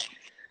empty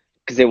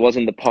because it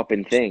wasn't the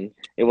popping thing.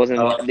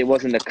 oh, It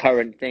wasn't the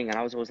current thing, and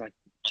I was always like,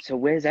 so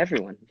where's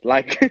everyone?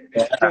 Like, do you know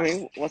yeah, what I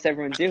mean? What's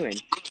everyone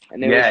doing?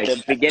 And it was yeah, the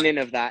beginning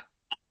of that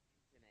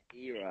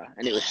era,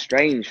 and it was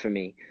strange for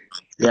me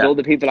because yeah, all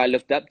the people I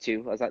looked up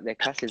to, I was like, their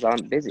classes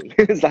aren't busy.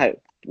 It's like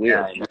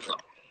yeah, weird. I know.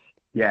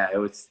 Yeah,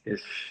 it's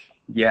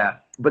yeah,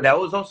 but that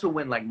was also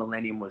when like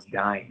Millennium was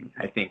dying,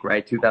 I think,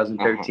 right?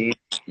 Uh-huh. 2013.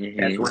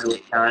 That's Hmm. when it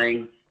was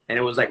dying, and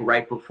it was like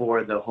right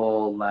before the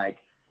whole like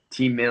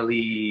T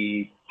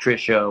Millie,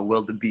 Trisha,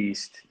 Will the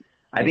Beast.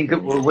 I think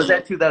Hmm. was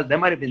that 2000. That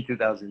might have been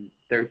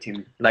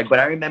 2013. Like, but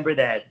I remember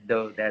that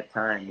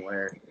time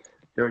where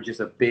there was just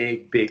a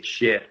big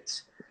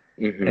shift,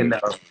 Hmm. and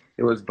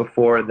it was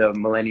before the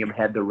Millennium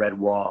had the red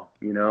wall,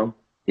 you know?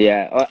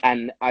 Yeah,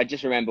 and I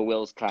just remember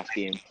Will's class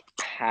being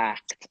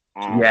packed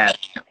out. Yeah,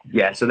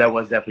 yeah. So that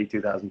was definitely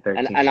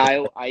And 2013.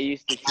 I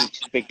used to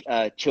teach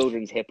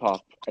children's hip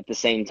hop at the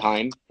same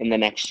time in the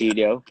next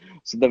studio.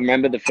 So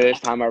remember the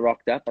first time I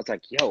rocked up, I was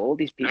like, "Yo, all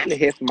these people are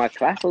here for my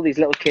class, all these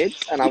little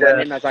kids." And I went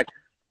Yeah. in, I was like,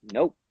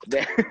 "Nope,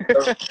 they're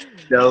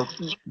No,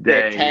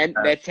 dang.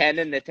 they're 10,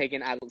 and they're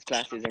taking adults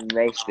classes and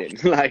roasting."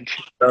 Like,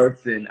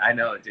 Listen, I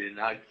know, dude.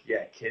 Now,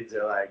 yeah, kids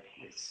are like,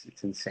 it's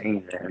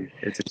insane, man.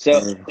 It's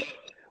so insane.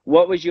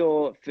 what was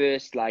your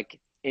first like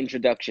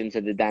introduction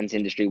to the dance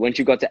industry once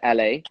you got to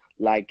LA?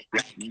 Like,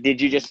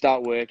 did you just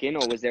start working,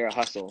 or was there a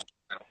hustle?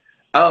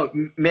 Oh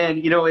man,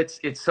 you know it's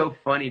so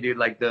funny, dude.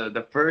 Like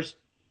the first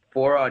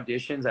four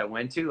auditions I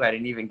went to, I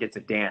didn't even get to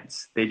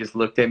dance. They just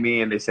looked at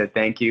me and they said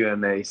thank you,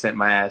 and they sent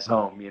my ass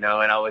home, you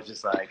know. And I was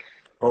just like,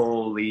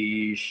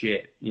 holy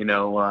shit, you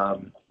know.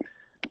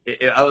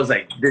 I was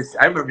like this.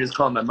 I remember just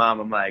calling my mom.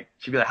 I'm like,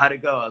 she'd be like, how'd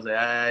it go? I was like,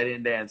 I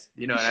didn't dance,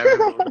 you know. And I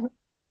remember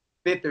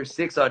fifth or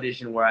sixth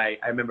audition where I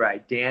remember I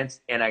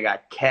danced and I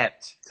got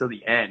kept till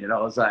the end, and I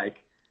was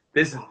like,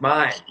 this is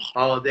mine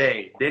all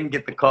day. Didn't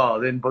get the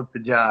call, didn't book the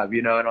job,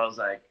 you know. And I was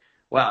like,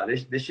 wow,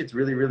 this shit's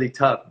really, really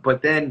tough.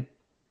 But then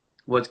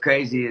what's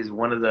crazy is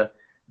one of the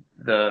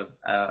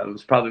it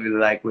was probably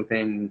like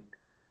within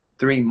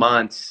 3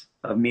 months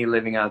of me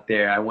living out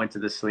there, I went to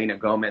the Selena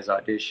Gomez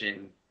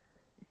audition,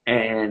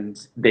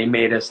 and they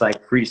made us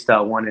like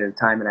freestyle one at a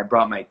time, and I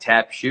brought my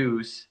tap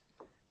shoes,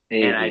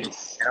 and I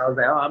was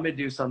like, oh, I'm gonna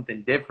do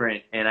something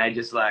different, and I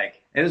just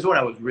like, and this is what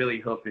I was really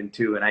hooping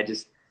too, and I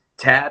just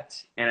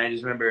tapped, and I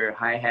just remember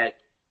hi-hat,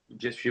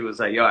 she was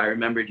like, yo, I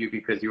remembered you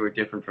because you were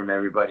different from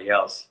everybody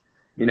else,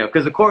 you know,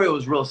 because the choreo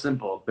was real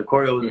simple. The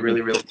choreo was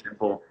really, really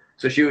simple,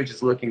 so she was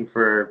just looking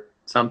for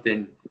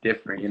something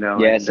different, you know.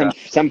 Yeah, and,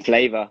 some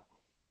flavor.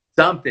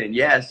 Something,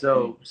 yeah.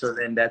 So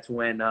then that's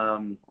when,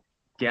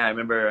 yeah, I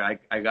remember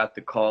I got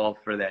the call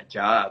for that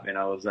job, and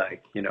I was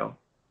like, you know,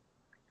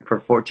 for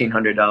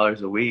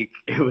 $1,400 a week,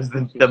 it was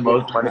the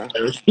most money I've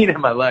ever seen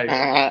in my life.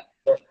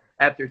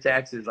 After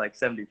taxes, like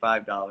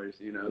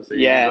 $75, you know. So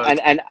yeah,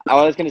 and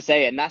I was gonna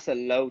say, and that's a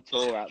low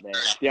tour out there.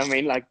 You know what I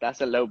mean? Like that's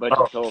a low budget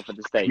tour for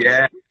the States.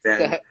 Yeah,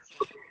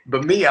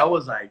 but me, I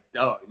was like,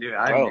 oh, dude,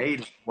 I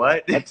made it.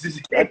 What? Yeah,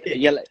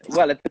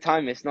 well, at the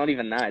time, it's not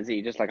even that, is it?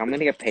 You're just like, I'm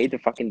gonna get paid to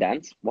fucking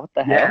dance. What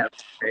the hell? Yeah,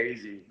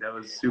 crazy. That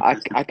was super.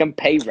 I can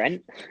pay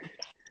rent.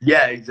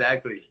 Yeah,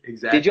 exactly.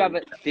 Did you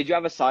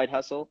have a side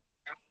hustle?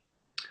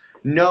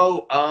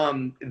 No, I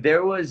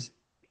was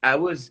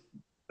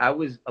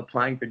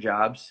applying for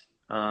jobs,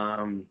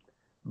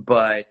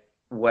 but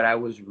what I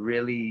was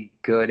really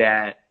good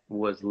at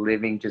was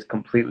living just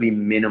completely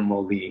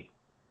minimally.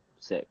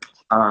 Sick.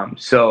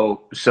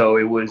 So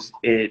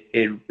it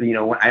you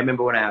know, I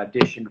remember when I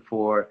auditioned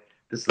for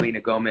the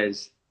Selena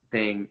Gomez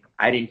thing,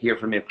 I didn't hear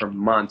from it for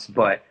months,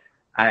 but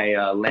I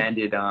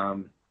landed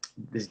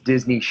this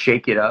Disney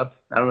Shake It Up.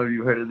 I don't know if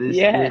you heard of this.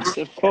 Yes,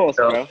 of course,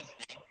 bro.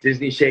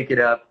 Disney Shake It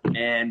Up,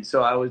 and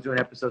so I was doing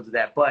episodes of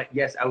that. But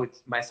yes,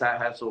 my side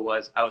hustle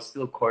was I was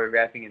still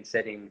choreographing and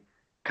setting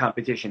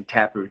competition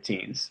tap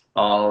routines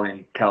all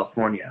in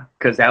California,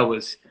 because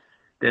that's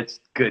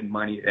good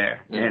money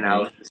there. Mm-hmm. And I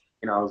was just,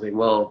 you know, I was like,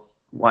 well,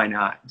 why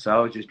not? So I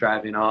was just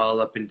driving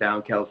all up and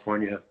down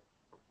California,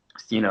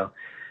 you know,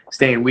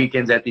 staying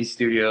weekends at these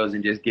studios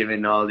and just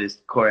giving all this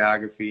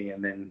choreography,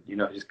 and then, you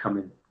know, just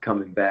coming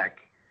back.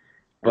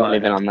 But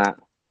living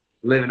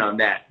on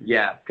that,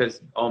 yeah.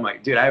 Because, oh my,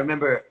 dude, I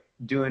remember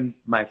doing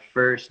my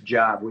first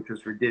job, which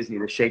was for Disney,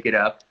 to Shake It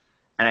Up,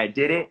 and I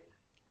did it,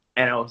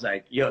 and I was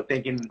like, yo,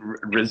 thanking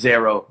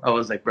Rosero. I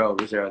was like, bro,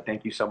 Rosero,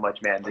 thank you so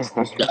much, man. This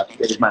job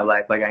saved my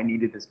life. Like, I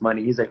needed this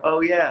money. He's like,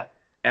 oh yeah,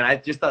 and I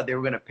just thought they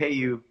were gonna pay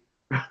you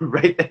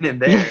right then and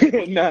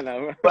there.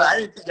 No. But I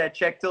didn't see that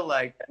check till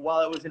like while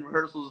I was in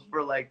rehearsals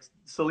for like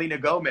Selena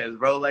Gomez,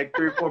 bro. Like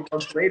 3 or 4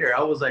 months later,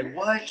 I was like,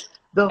 what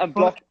the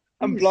fuck?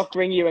 And block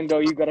ring you and go,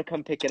 you gotta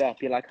come pick it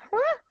up. You're like, huh?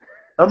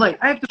 I'm like,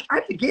 I have to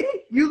get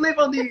it. You live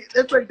on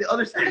that's like the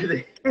other side of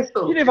the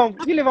hill. You live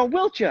on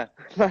Wiltshire.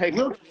 Like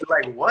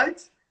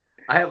what?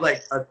 I have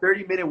like a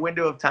 30-minute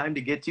window of time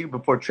to get to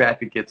before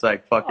traffic gets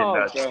like fucking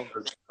nuts.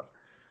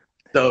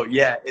 So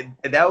yeah,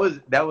 that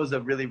was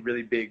a really,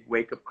 really big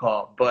wake up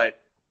call.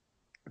 But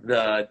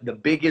the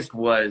biggest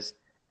was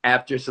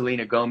after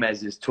Selena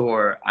Gomez's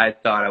tour, I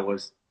thought I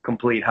was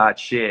complete hot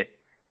shit,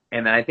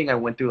 and then I think I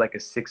went through like a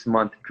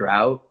 6-month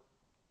drought,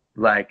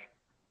 like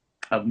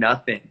of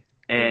nothing,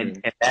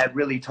 and that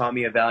really taught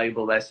me a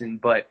valuable lesson.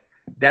 But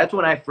that's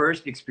when I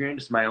first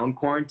experienced my own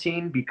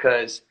quarantine,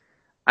 because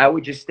I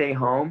would just stay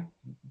home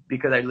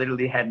because I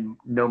literally had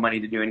no money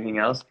to do anything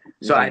else.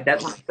 So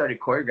that's when I started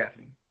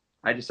choreographing.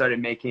 I just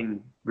started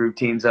making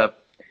routines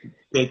up,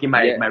 making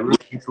my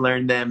routines,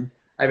 learn them.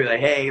 I'd be like,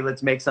 hey,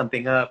 let's make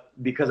something up,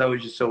 because I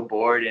was just so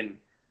bored, and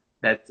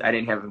I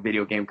didn't have a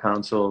video game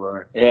console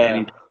or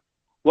anything.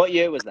 What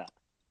year was that?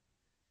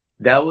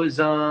 That was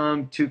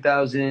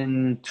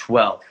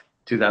 2012.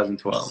 Because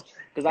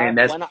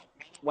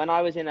when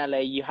I was in LA,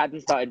 you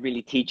hadn't started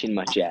really teaching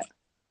much yet.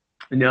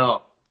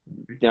 No.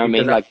 You know what I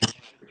mean? Like,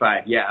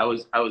 petrified. Yeah, I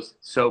was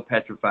so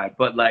petrified.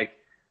 But like,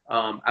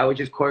 I was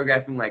just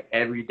choreographing like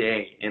every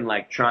day and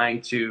like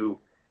trying to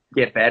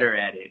get better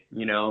at it,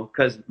 you know,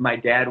 because my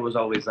dad was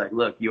always like,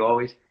 look, you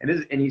always,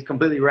 and he's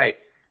completely right.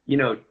 You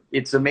know,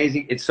 it's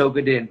amazing. It's so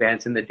good to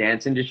advance in the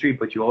dance industry,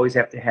 but you always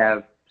have to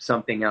have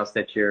something else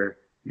that you're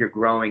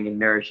growing and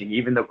nourishing.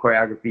 Even though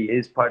choreography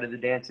is part of the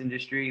dance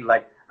industry,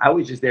 like I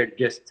was just there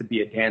just to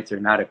be a dancer,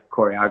 not a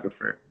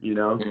choreographer, you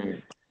know?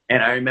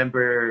 And I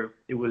remember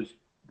it was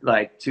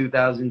like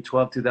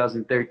 2012,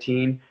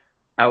 2013,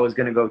 I was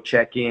going to go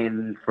check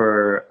in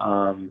for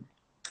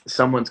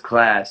someone's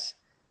class.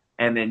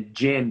 And then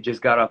Jin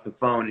just got off the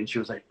phone and she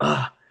was like,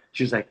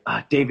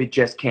 David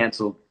just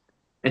canceled.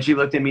 And she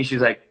looked at me, she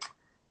was like,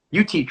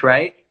 you teach,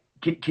 right?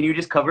 Can you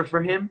just cover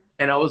for him?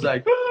 And I was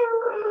like,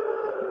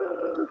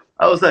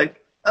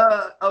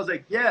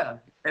 yeah.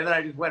 And then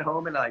I just went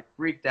home and I like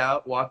freaked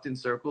out, walked in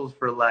circles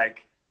for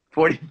like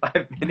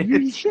 45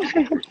 minutes.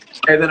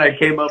 And then I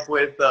came up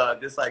with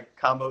this like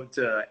combo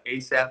to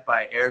ASAP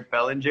by Eric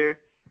Bellinger.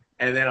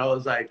 And then I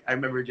was like, I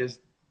remember just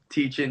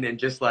teaching, and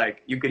just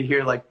like you could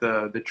hear like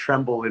the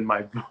tremble in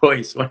my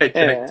voice when I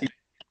tried teaching,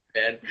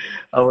 man.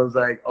 I was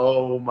like,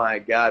 oh my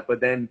God.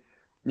 But then,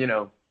 you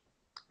know,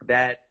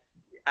 that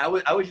I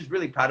was just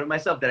really proud of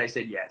myself that I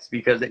said yes,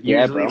 because it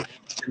usually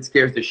it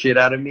scares the shit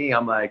out of me.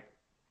 I'm like,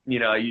 you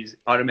know, I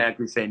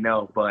automatically say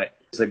no, but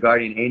it's a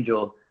guardian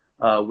angel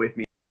with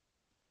me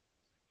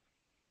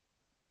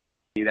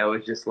that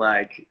was just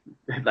like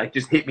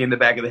just hit me in the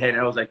back of the head, and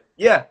I was like,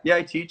 yeah,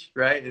 I teach,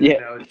 right? And,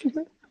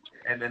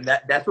 and then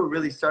that's what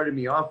really started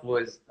me off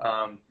was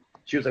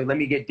she was like, let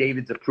me get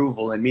David's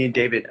approval, and me and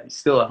David,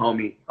 still a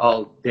homie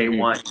all day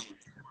one.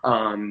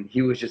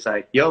 He was just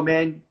like, yo,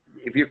 man,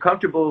 if you're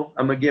comfortable,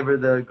 I'm gonna give her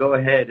the go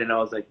ahead. And I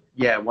was like,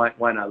 yeah, why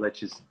not? Let's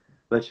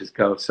just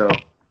go. So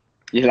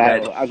you're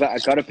like, I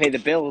got to pay the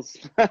bills.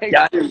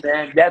 Yeah,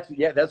 man.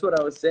 That's what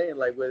I was saying.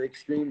 Like with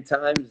extreme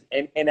times,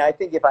 and I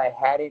think if I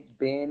hadn't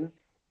been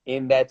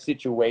in that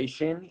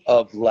situation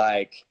of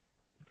like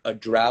a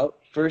drought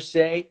per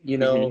se, you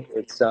know,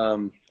 it's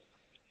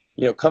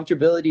you know,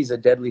 comfortability is a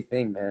deadly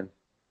thing, man.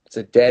 It's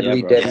a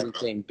deadly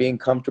thing. Being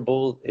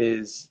comfortable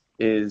is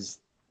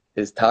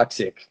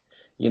toxic,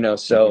 you know.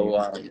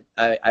 So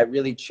I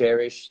really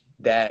cherish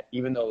that,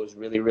 even though it was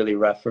really, really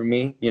rough for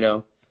me, you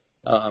know.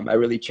 I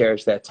really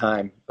cherish that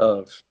time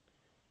of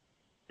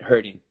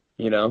hurting,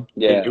 you know.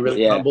 It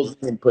really humbles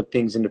me and put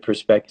things into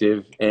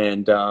perspective.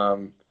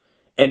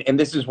 And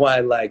this is why,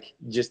 like,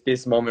 just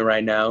this moment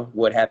right now,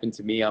 what happened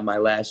to me on my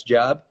last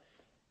job,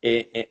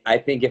 I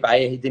think if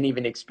I didn't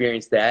even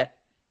experience that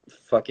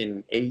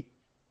fucking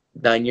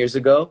 8-9 years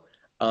ago,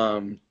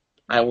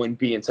 I wouldn't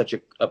be in such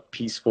a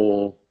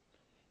peaceful,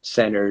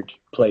 centered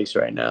place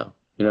right now,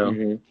 you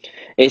know.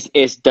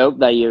 It's dope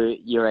that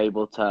you're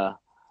able to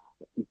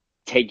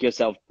take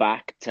yourself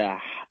back to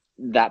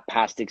that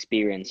past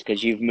experience,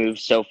 because you've moved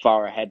so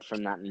far ahead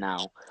from that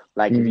now.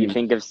 Like if you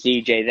think of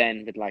CJ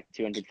then with like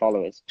 200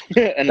 followers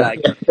and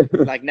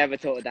like never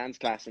taught a dance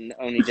class and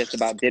only just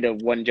about did a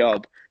one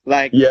job,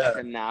 like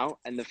for now,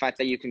 and the fact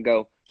that you can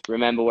go,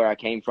 remember where I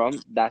came from,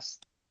 that's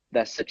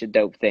such a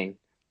dope thing.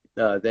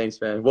 Thanks,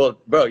 man. Well,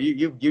 bro,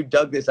 you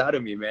dug this out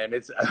of me, man.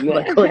 It's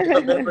like going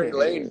down memory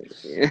lane.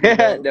 You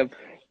know?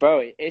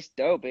 Bro, it's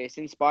dope. It's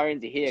inspiring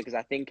to hear, because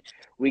I think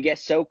we get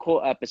so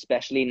caught up,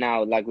 especially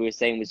now, like we were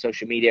saying with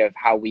social media, of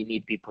how we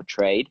need to be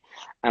portrayed,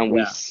 and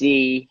we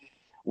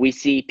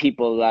see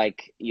people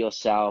like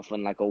yourself,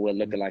 and like, oh, we'll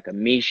look at like a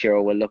Misha,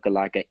 or we'll look at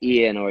like a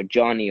Ian or a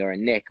Johnny or a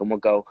Nick, and we'll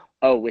go,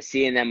 oh, we're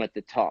seeing them at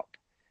the top.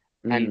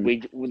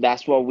 And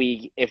that's what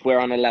if we're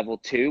on a level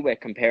 2, we're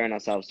comparing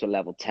ourselves to a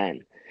level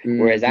 10.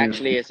 Whereas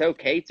actually it's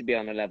okay to be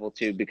on a level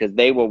 2, because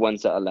they were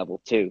once at a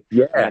level 2.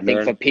 Yeah, and I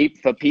think man.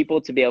 for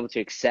people to be able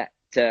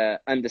to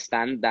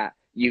understand that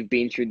you've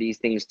been through these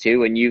things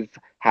too, and you've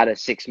had a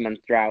 6-month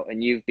drought,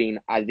 and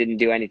I didn't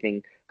do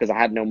anything because I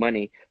had no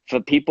money.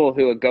 For people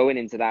who are going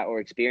into that or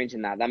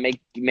experiencing that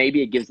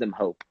maybe it gives them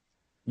hope.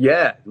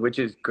 Yeah, which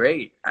is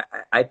great.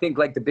 I think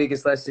like the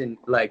biggest lesson,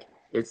 like,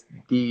 it's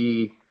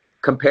the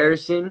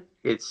comparison.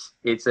 It's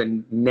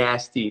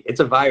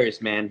a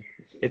virus, man.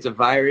 It's a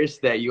virus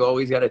that you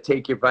always got to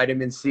take your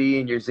vitamin C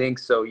and your zinc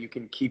so you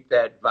can keep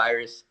that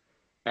virus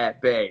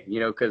at bay, you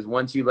know, because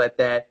once you let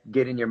that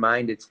get in your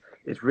mind, it's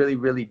really,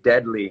 really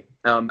deadly.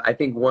 I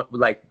think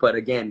but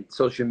again,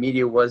 social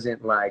media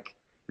wasn't like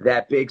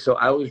that big. So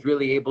I was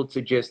really able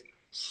to just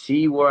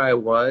see where I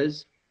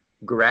was,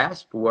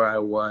 grasp where I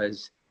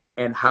was,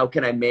 and how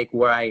can I make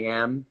where I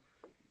am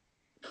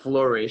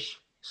flourish,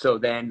 so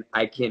then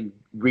I can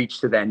reach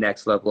to that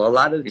next level. A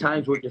lot of the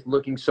times we're just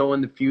looking so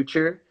in the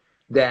future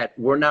that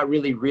we're not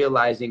really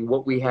realizing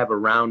what we have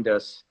around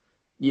us,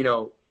 you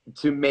know,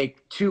 to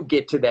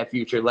get to that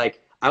future.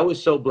 Like, I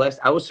was so blessed.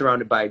 I was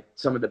surrounded by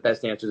some of the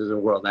best dancers in the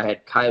world. I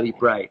had Kylie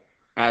Bright,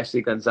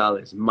 Ashley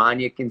Gonzalez,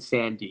 Manya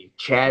Kinsandi,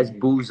 Chaz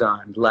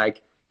Buzan.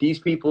 Like, these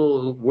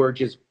people were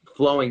just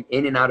flowing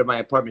in and out of my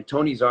apartment.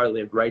 Tony Czar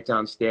lived right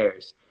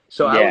downstairs.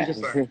 So I was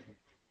just like,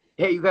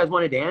 hey, you guys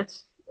want to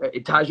dance?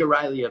 Taja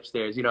Riley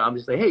upstairs. You know, I'm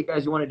just like, hey,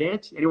 guys, you want to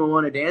dance? Anyone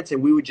want to dance?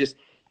 And we would just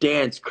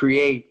dance,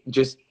 create,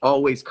 just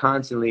always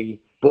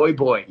constantly,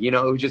 boy. You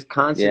know, it was just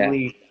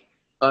constantly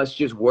us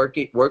just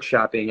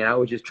workshopping. And I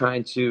was just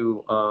trying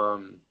to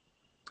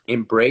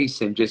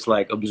embrace and just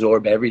like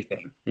absorb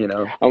everything, you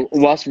know.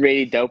 What's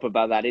really dope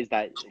about that is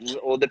that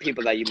all the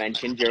people that you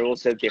mentioned, you're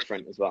also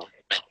different as well.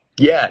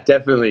 Yeah,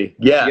 definitely.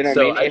 Yeah. You know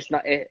what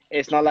I mean?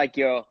 It's not like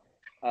you're,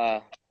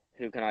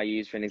 who can I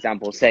use for an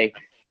example? Say,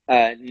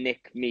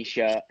 Nick,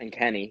 Misha, and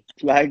Kenny.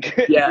 Like,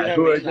 yeah, you know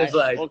who what I are mean? just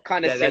like all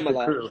kind of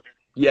similar.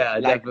 Yeah,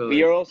 like, definitely. But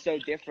you're all so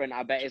different.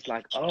 I bet it's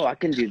like, oh, I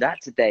can do that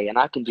today, and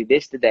I can do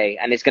this today,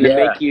 and it's going to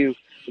make you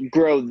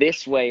grow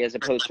this way as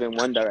opposed to in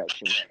one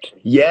direction.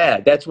 Yeah,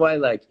 that's why,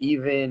 like,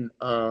 even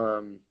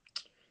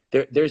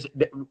there's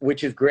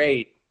which is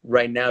great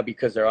right now,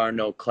 because there are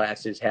no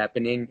classes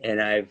happening,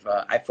 and I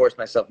forced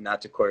myself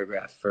not to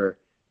choreograph for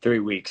 3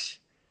 weeks.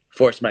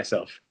 Forced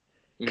myself,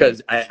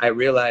 because I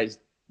realized,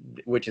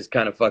 which is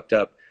kind of fucked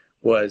up,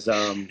 was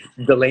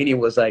Delaney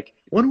was like,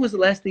 when was the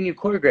last thing you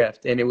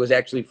choreographed? And it was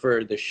actually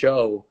for the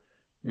show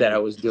that I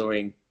was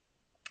doing.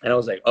 And I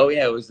was like, oh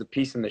yeah, it was the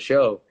piece in the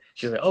show.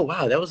 She's like, oh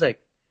wow, that was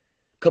like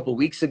a couple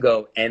weeks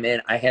ago. And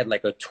then I had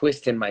like a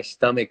twist in my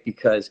stomach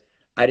because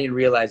I didn't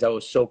realize I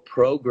was so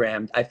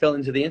programmed. I fell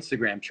into the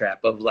Instagram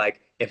trap of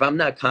like, if I'm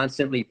not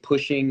constantly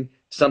pushing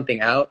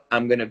something out,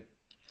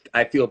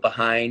 I feel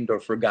behind or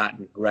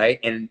forgotten, right?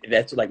 And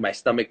that's like my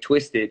stomach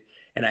twisted,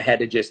 and I had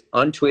to just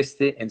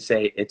untwist it and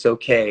say, it's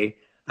okay.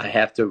 I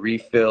have to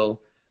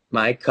refill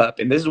my cup.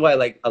 And this is why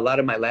like a lot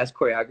of my last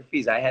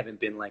choreographies, I haven't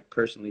been like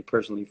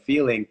personally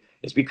feeling.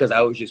 It's because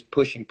I was just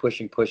pushing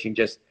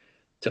just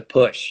to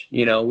push,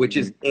 you know, which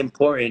is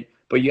important,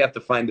 but you have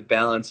to find the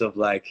balance of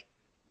like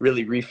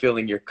really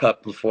refilling your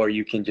cup before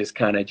you can just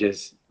kind of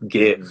just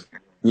give,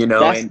 you know,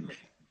 That's and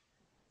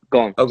go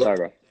on. oh, Sorry,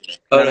 bro.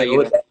 oh, No, no,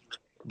 you go.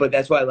 but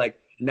that's why like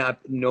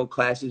no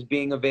classes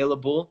being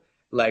available.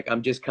 Like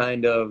I'm just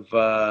kind of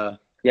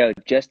Yo,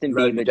 Justin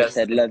love you, Bieber just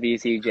said, Justin. "Love you,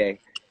 CJ."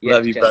 Yes,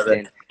 Love you, brother.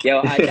 Justin. Yo,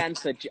 I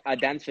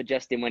danced for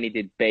Justin when he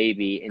did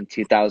Baby in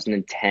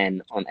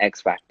 2010 on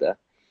X Factor.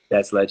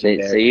 That's So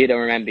legendary. you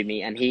don't remember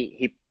me, and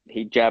he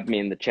jabbed me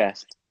in the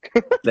chest.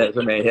 That's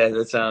amazing. Yeah,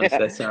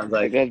 Yeah,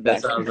 it goes that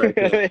back. sounds like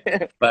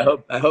it.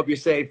 But I hope you're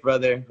safe,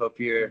 brother. Hope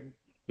you're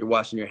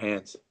washing your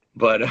hands.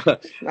 But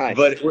Nice.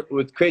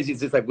 what's crazy is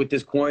just like with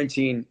this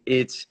quarantine,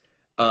 it's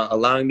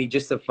allowing me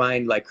just to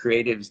find like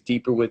creatives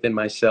deeper within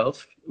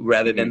myself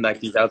rather than like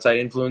these outside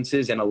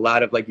influences. And a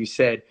lot of like you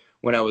said,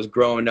 when I was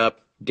growing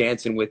up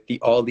dancing with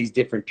all these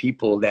different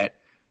people that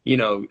you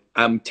know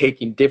I'm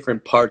taking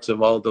different parts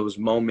of all those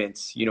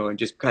moments, you know, and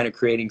just kind of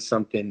creating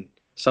something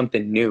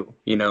new,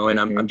 you know, and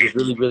I'm just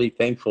really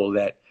thankful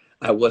that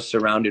I was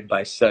surrounded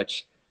by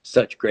such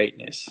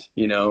greatness,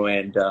 you know,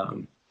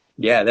 and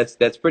yeah,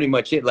 that's pretty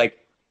much it. Like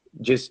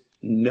just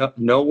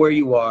know where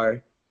you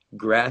are,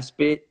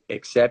 grasp it,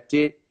 accept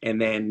it,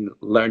 and then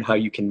learn how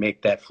you can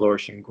make that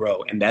flourish and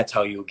grow. And that's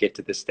how you'll get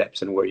to the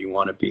steps and where you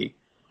want to be.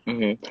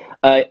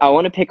 I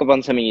want to pick up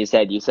on something you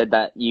said. You said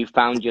that you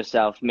found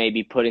yourself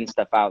maybe putting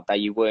stuff out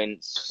that you weren't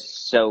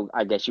so,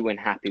 I guess you weren't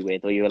happy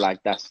with, or you were like,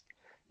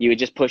 you were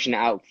just pushing it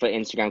out for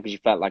Instagram because you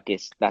felt like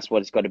that's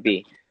what it's got to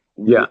be.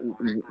 Yeah.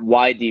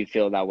 Why do you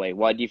feel that way?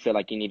 Why do you feel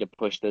like you need to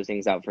push those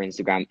things out for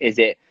Instagram? Is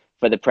it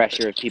for the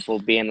pressure of people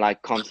being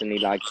like constantly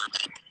like,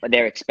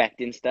 they're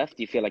expecting stuff?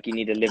 Do you feel like you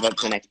need to live up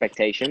to an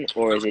expectation,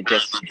 or is it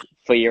just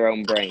for your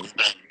own brain?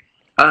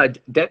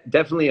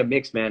 Definitely a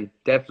mix, man.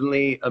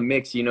 Definitely a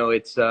mix. You know,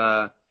 it's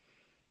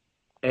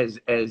as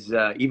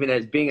even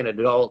as being an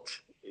adult,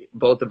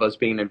 both of us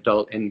being an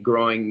adult and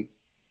growing,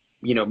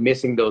 you know,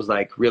 missing those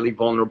like really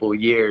vulnerable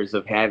years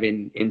of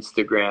having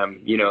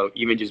Instagram, you know,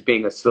 even just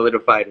being a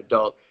solidified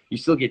adult, you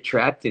still get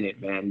trapped in it,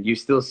 man.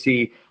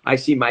 I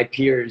see my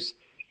peers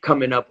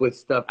coming up with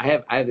stuff. I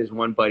have this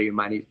one buddy of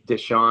mine, he's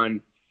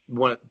Deshaun,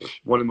 one of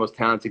the most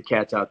talented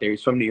cats out there.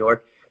 He's from New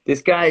York.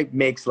 This guy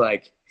makes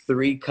like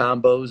 3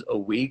 combos a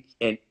week,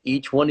 and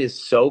each one is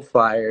so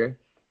fire.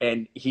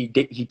 And he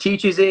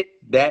teaches it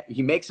that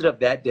he makes it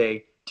up that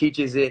day,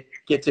 teaches it,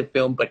 gets it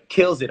filmed, but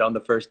kills it on the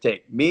first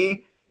take.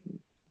 Me,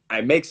 I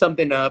make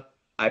something up,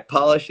 I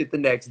polish it the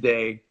next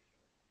day,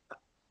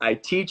 I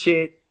teach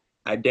it,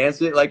 I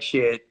dance it like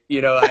shit,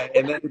 you know,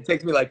 and then it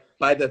takes me like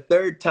by the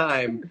third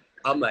time,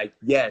 I'm like,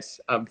 yes,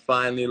 I'm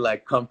finally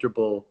like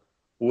comfortable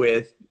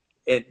with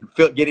it,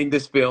 getting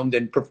this filmed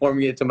and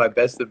performing it to my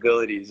best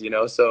abilities, you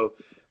know. So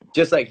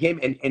just like him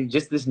and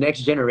just this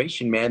next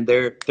generation, man,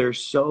 they're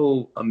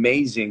so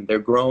amazing. They're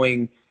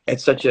growing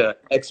at such a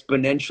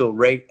exponential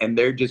rate, and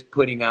they're just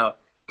putting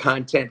out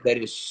content that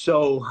is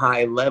so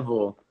high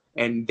level,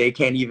 and they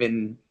can't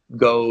even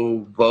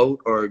go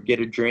vote or get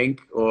a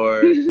drink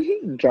or rent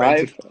a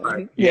Drive. car.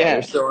 Yeah, they're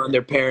Yeah. still on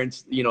their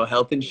parents, you know,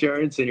 health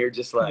insurance, and you're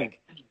just like,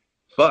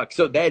 fuck.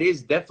 So that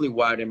is definitely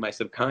wired in my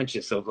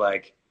subconscious of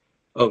like,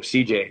 oh,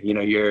 CJ, you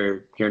know,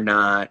 you're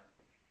not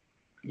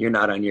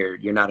on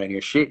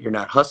your shit. You're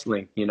not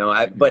hustling, you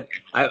know. But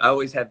I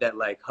always have that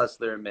like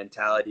hustler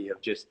mentality of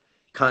just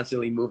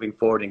constantly moving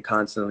forward and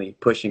constantly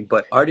pushing.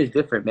 But art is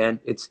different, man.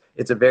 It's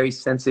a very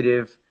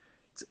sensitive,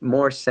 it's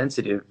more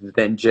sensitive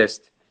than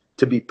just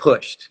to be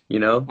pushed, you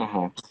know.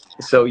 Uh-huh.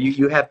 So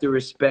you have to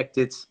respect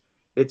its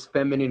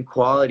feminine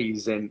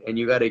qualities, and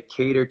you got to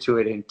cater to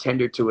it and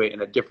tender to it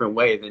in a different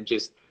way than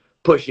just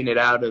pushing it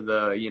out of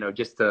the, you know,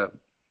 just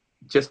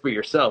for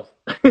yourself,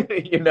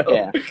 you know.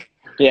 Yeah.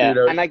 You Yeah.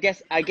 know. And I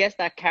guess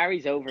that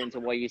carries over into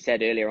what you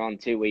said earlier on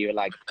too, where you're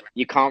like,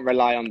 you can't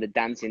rely on the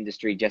dance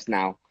industry just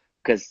now.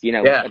 Because,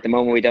 Yeah. at the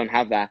moment we don't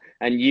have that.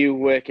 And you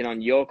working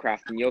on your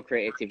craft and your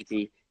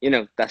creativity,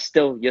 you're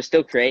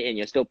still creating,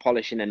 you're still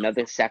polishing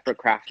another separate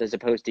craft as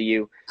opposed to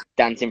you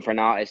dancing for an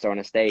artist or on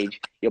a stage.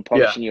 You're Yeah.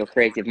 polishing your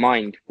creative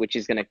mind, which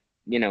is gonna,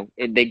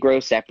 they grow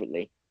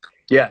separately.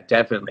 Yeah,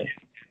 definitely.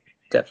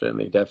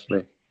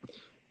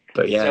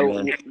 But yeah, So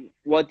man.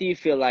 what do you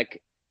feel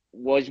like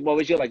what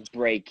was your like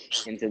break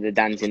into the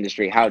dance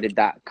industry? How did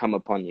that come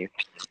upon you?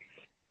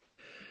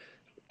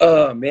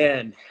 Oh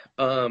man.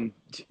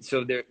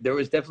 So there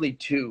was definitely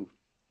two.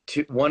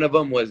 One of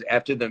them was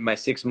after my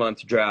 6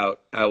 month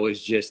drought. I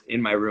was just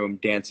in my room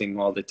dancing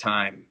all the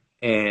time,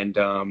 and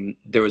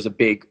there was a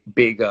big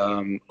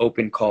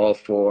open call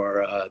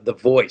for The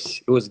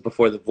Voice. It was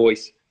before The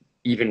Voice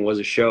even was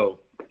a show.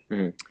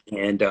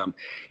 And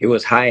it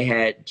was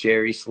Hi-Hat,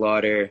 Jerry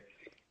Slaughter,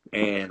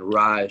 and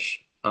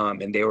Raj,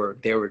 and they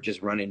were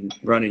just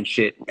running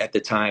shit at the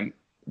time.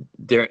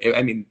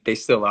 I mean, they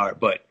still are,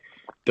 but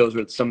those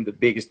were some of the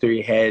biggest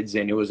three heads,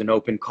 and it was an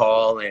open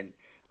call. And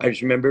I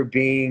just remember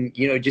being,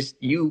 just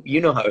you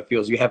know how it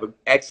feels. You have an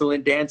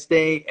excellent dance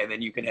day, and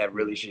then you can have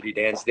really shitty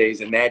dance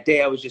days. And that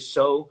day, I was just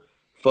so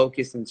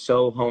focused and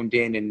so honed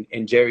in.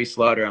 And Jerry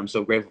Slaughter, I'm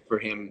so grateful for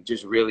him,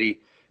 just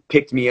really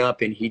picked me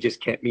up, and he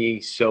just kept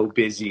me so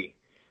busy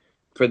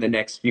for the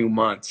next few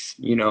months,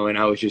 and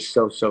I was just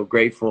so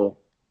grateful.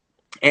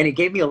 And it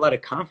gave me a lot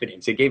of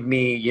confidence. It gave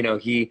me,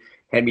 he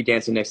had me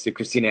dancing next to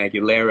Christina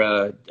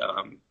Aguilera,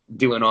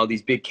 doing all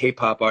these big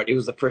K-pop art. It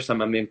was the first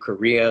time I'm in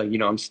Korea.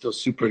 I'm still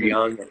super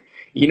young,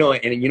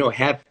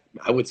 have,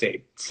 I would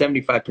say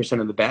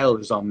 75% of the battle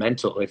is all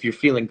mental. If you're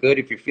feeling good,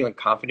 if you're feeling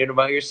confident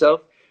about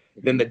yourself,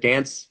 then the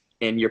dance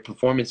and your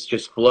performance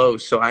just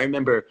flows. So I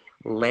remember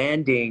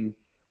landing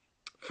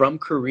from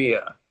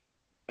Korea.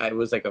 It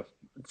was like a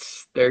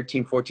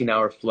 13-14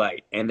 hour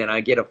flight, and then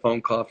I get a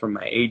phone call from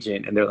my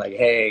agent, and they're like,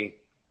 hey,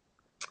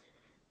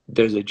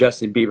 there's a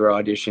Justin Bieber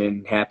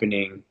audition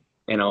happening.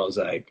 And I was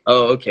like,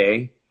 oh,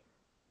 okay.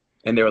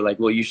 And they were like,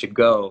 well, you should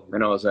go.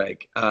 And I was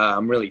like,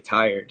 I'm really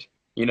tired,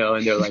 and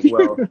they're like,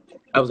 well,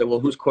 I was like, well,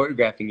 who's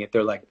choreographing it?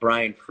 They're like,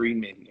 Brian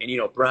Friedman.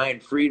 And Brian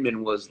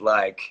Friedman was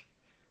like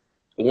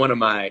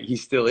he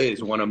still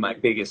is one of my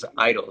biggest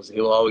idols.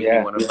 He'll always be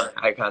one of my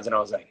icons. And I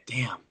was like,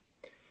 damn,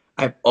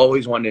 I've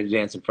always wanted to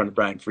dance in front of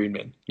Brian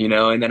Friedman,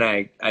 and then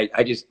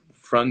I just,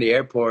 from the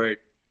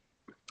airport,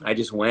 I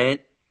just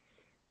went,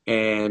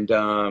 and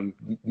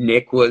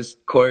Nick was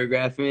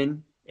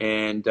choreographing,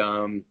 and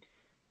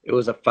it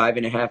was a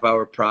 5.5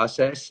 hour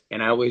process.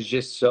 And I was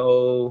just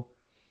so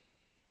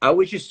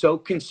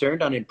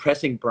concerned on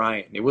impressing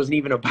Brian. It wasn't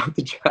even about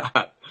the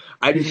job.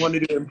 I just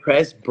wanted to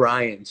impress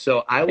Brian.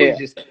 So I would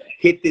just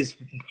hit this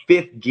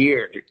fifth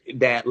gear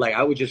that, like,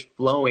 I was just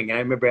flowing. And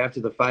I remember after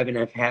the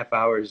 5.5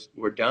 hours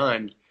were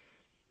done,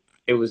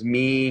 it was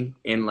me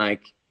and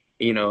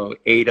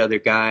 8 other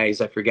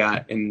guys, I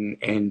forgot.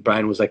 And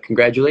Brian was like,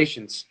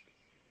 congratulations.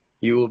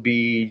 You will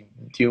be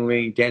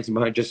dancing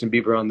behind Justin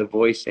Bieber on The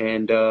Voice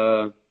and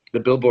the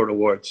Billboard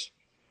Awards.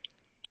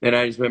 And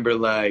I just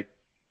remember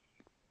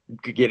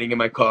getting in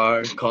my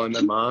car, calling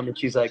my mom, and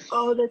she's like,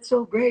 "Oh, that's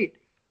so great.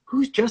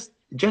 Who's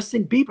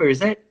Justin Bieber?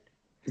 It's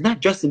not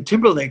Justin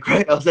Timberlake,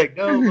 right?" I was like,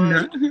 "No,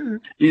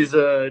 Mom. He's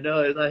no,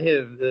 it's not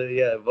him."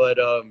 Yeah, but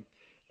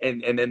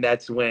and then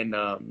that's when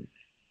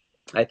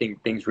I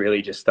think things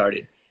really just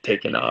started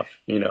taking off.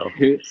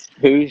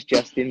 Who's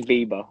Justin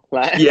Bieber?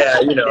 Yeah,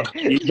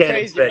 you can't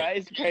Crazy, expect. right?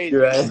 It's crazy.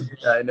 Right?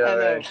 I know,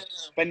 right?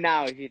 But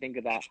now, if you think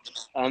of that,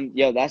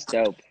 that's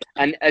dope.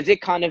 And has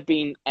it kind of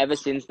been ever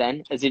since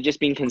then? Has it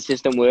just been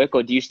consistent work,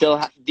 or do you still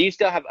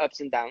have ups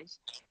and downs?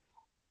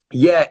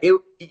 Yeah,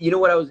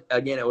 what I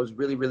was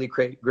really, really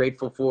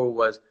grateful for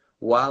was,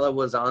 while I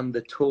was on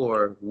the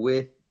tour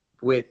with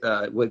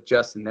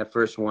Justin, that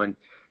first one,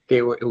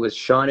 it was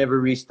Sean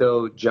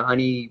Evaristo,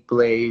 Johnny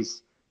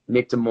Blaze,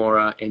 Nick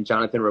Demora, and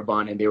Jonathan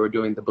Raban, and they were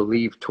doing the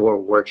Believe Tour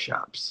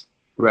workshops,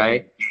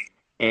 right?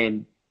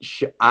 And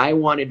I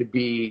wanted to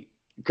be,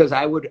 because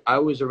I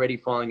was already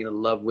falling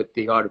in love with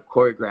the art of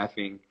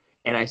choreographing,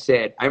 and I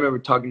remember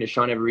talking to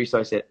Sean Evaristo,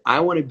 I said, I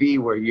want to be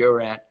where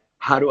you're at.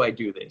 How do I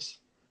do this?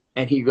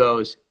 And he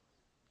goes,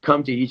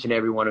 come to each and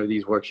every one of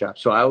these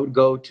workshops. So I would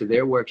go to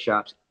their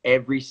workshops,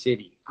 every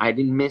city. I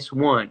didn't miss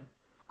one.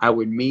 I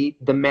would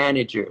meet the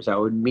managers. I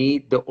would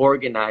meet the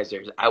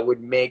organizers. I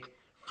would make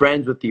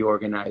friends with the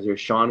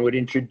organizers. Sean would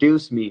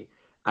introduce me.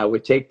 I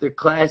would take their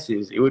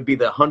classes. It would be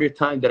the 100th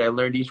time that I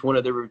learned each one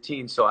of their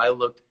routines. So I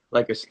looked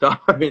like a star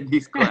in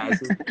these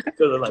classes.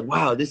 So they're like,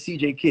 wow, this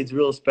CJ kid's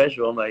real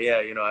special. I'm like,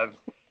 yeah, I've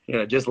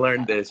just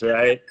learned this,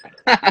 right?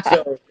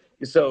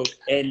 So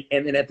and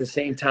then at the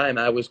same time,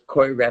 I was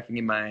choreographing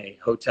in my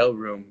hotel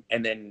room,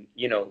 and then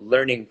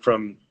learning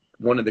from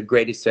one of the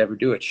greatest to ever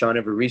do it, Sean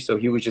Evaristo.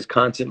 He was just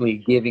constantly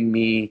giving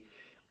me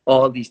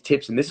all these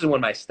tips, and this is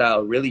when my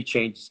style really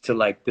changed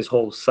to this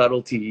whole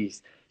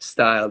subtleties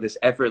style. This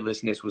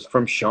effortlessness was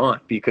from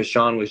Sean, because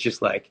Sean was just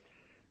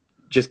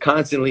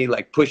constantly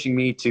pushing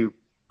me to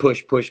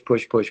push.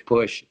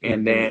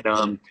 And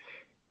then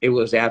it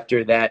was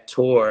after that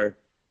tour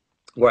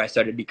where I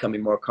started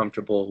becoming more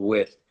comfortable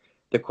with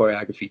the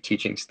choreography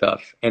teaching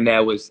stuff. And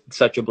that was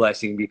such a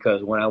blessing,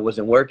 because when I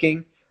wasn't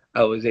working,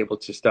 I was able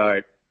to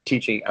start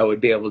teaching. I would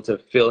be able to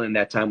fill in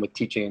that time with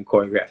teaching and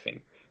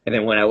choreographing. And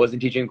then when I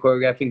wasn't teaching and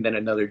choreographing, then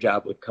another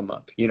job would come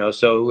up,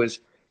 so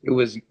it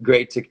was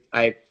great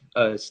I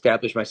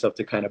established myself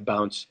to kind of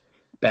bounce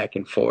back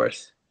and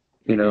forth,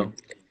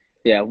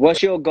 Yeah.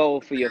 What's your goal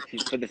for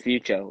the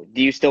future?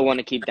 Do you still want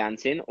to keep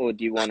dancing, or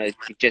do you want to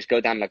just go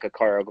down like a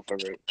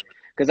choreographer route?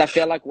 Because I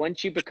feel like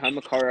once you become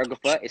a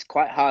choreographer, it's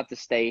quite hard to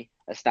stay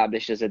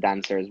established as a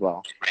dancer as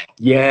well.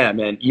 Yeah,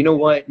 man. You know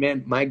what,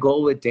 man? My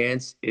goal with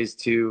dance is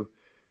to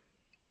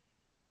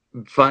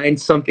find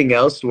something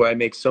else where I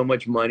make so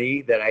much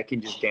money that I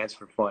can just dance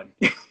for fun.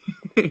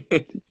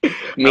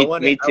 Me I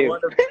too.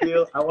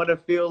 want to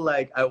feel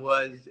like I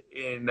was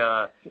in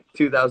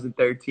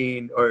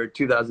 2013 or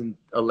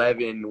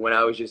 2011 when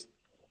I was just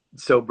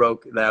so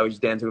broke that I was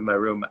dancing in my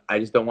room. I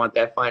just don't want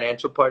that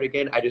financial part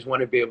again. I just want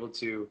to be able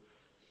to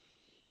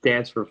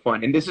dance for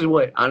fun. And this is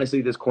what,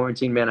 honestly, this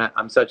quarantine, man,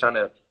 I'm such on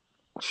a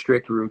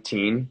strict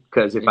routine,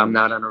 because if I'm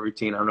not on a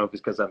routine, I don't know if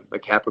it's because I'm a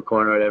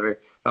Capricorn or whatever.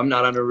 If I'm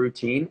not on a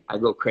routine, I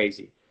go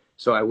crazy.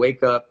 So I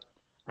wake up,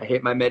 I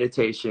hit my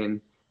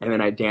meditation, and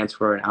then I dance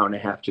for an hour and a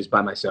half just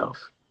by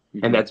myself.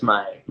 And that's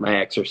my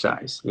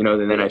exercise, you know,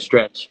 and then I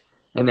stretch,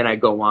 and then I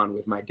go on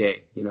with my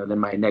day, you know, then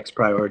my next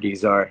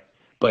priorities are,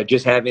 but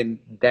just having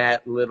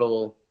that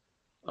little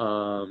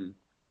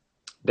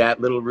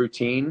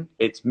routine,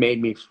 it's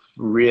made me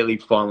really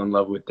fall in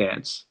love with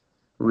dance.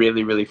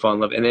 Really, really fall in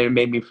love. And then it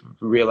made me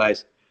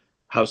realize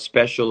how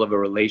special of a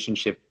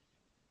relationship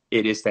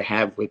it is to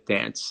have with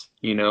dance,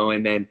 you know.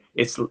 And then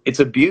it's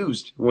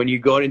abused when you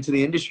go into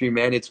the industry,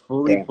 man. It's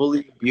fully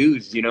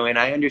abused, you know. And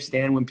I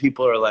understand when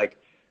people are like,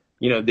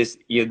 you know, this,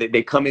 you know,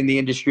 they come in the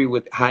industry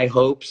with high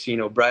hopes, you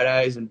know, bright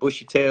eyes and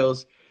bushy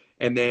tails,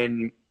 and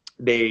then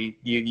the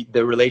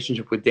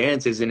relationship with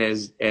dance isn't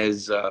as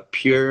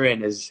pure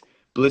and as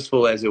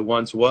blissful as it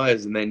once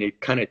was, and then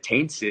it kind of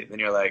taints it, and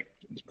you're like,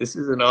 this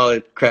isn't all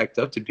it cracked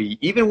up to be.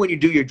 Even when you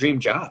do your dream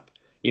job,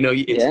 you know,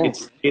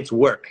 it's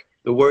work.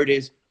 The word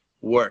is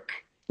work.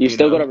 You've You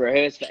still got know? to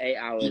rehearse for 8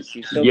 hours.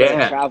 You've still got to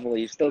Yeah, travel.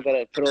 You've still got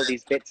to put all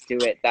these bits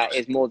to it. That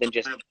is more than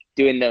just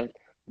doing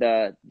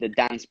the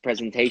dance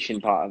presentation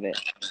part of it.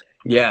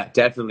 yeah,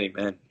 definitely,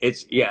 man.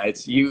 It's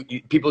you.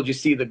 People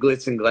just see the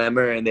glitz and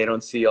glamour, and they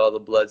don't see all the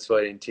blood,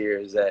 sweat, and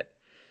tears that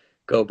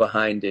go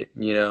behind it,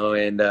 you know.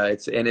 And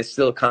it's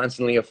still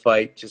constantly a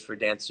fight just for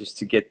dancers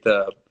to get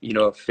the, you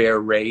know, a fair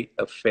rate,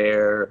 a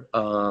fair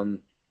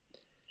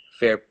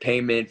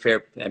payment,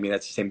 fair. I mean,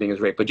 that's the same thing as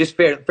rate, but just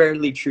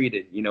fairly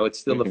treated. You know, it's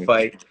still a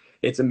fight.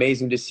 It's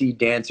amazing to see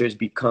dancers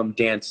become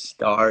dance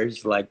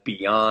stars, like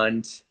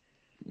beyond,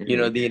 you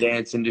know, the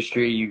dance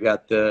industry. You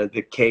got the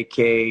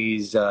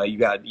KKs, you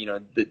got, you know,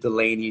 the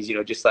Delaney's, you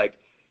know, just like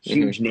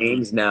huge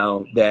names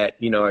now that,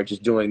 you know, are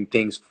just doing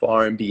things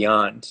far and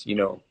beyond, you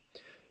know.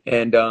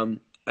 And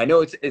I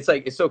know it's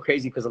like, it's so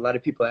crazy because a lot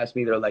of people ask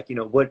me, they're like, you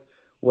know,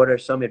 what are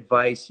some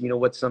advice, you know,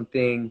 what's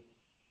something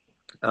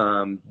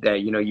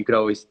that, you know, you could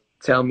always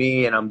tell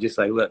me. And I'm just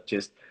like, look,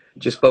 just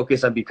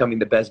focus on becoming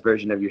the best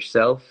version of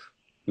yourself,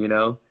 you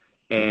know.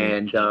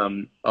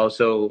 And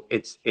also,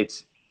 it's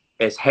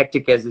as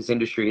hectic as this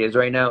industry is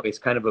right now, it's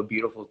kind of a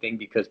beautiful thing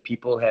because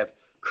people have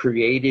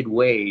created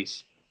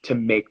ways to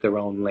make their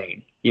own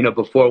lane. You know,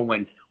 before,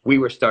 when we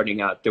were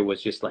starting out, there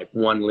was just like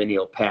one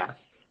linear path.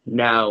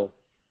 Now,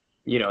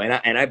 you know,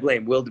 and I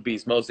blame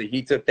Wildebeest mostly.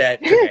 He took a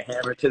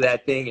hammer to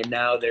that thing, and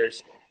now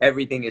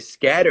everything is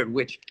scattered,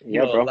 which, you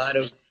Yeah, know,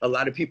 bro. a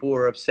lot of people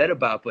were upset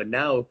about. But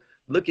now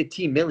look at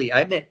T Millie.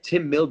 I met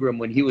Tim Milgram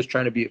when he was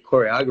trying to be a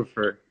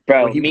choreographer, when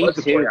Bro, he me was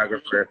a too.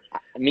 choreographer,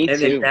 Me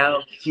and then too.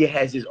 now he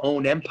has his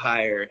own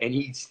empire, and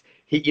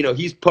you know,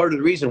 he's part of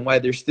the reason why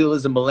there still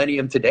is a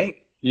millennium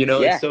today. You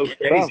know, it's Yeah, so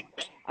bro. crazy.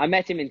 I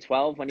met him in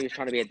 12 when he was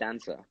trying to be a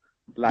dancer.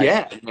 Like,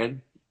 Yeah,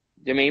 man.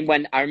 I mean,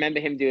 when I remember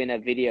him doing a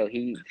video,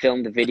 he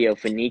filmed a video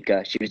for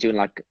Nika. She was doing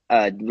like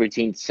a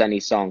routine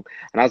Sunny song.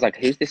 And I was like,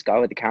 who's this guy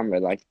with the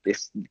camera? Like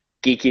this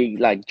geeky,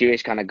 like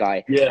Jewish kind of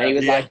guy. And Yeah, he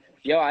was yeah. like,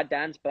 yo, I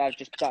dance, but I've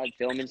just started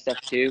filming stuff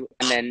too.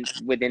 And then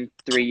within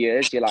 3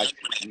 years, you're like,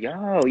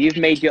 yo, you've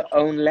made your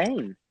own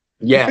lane.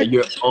 Yeah,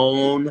 your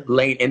own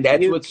lane. And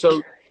You,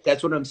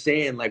 that's what I'm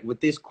saying. Like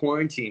with this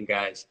quarantine,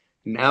 guys,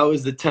 now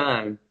is the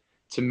time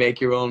to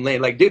make your own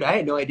lane. Like, dude, I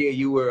had no idea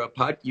you were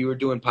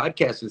doing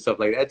podcasts and stuff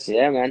like that.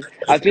 yeah, man.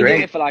 I've That's been doing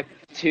great. it for like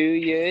 2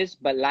 years,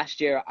 but last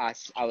year I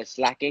was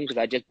slacking because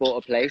I just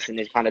bought a place and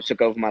it kind of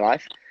took over my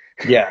life.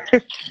 Yeah.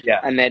 Yeah.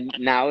 And then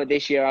now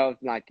this year I was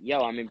like,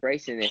 yo, I'm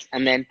embracing this.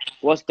 And then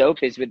what's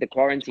dope is with the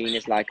quarantine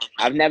is like,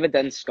 I've never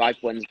done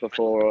Skype ones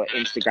before or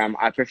Instagram.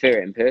 I prefer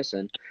it in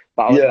person.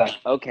 But I was Yeah. like,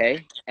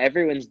 okay,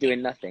 everyone's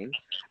doing nothing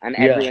and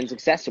Yeah. everyone's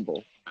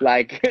accessible.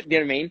 Like, you know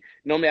what I mean?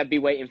 Normally I'd be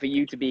waiting for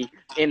you to be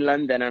in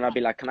London and I'd be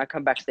like, can I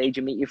come backstage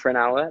and meet you for an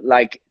hour?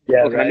 Like,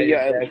 Yeah, or right. can I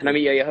Exactly.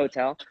 meet you at your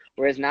hotel?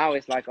 Whereas now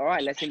it's like, all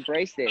right, let's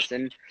embrace this.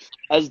 And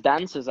as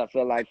dancers, I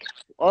feel like,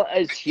 or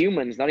as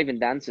humans, not even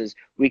dancers,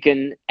 we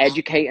can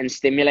educate and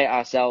stimulate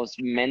ourselves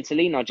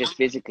mentally, not just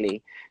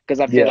physically.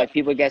 Because I feel Yeah. like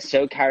people get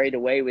so carried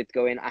away with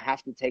going, I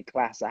have to take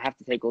class, I have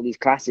to take all these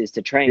classes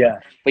to train. Yeah.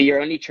 But you're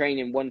only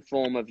training one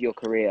form of your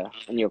career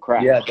and your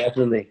craft. Yeah,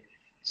 definitely.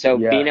 So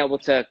Yeah. being able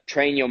to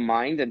train your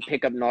mind and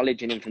pick up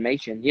knowledge and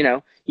information, you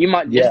know, you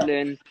might just Yeah.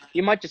 learn,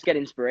 you might just get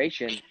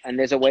inspiration. And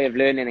there's a way of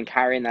learning and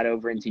carrying that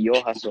over into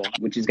your hustle,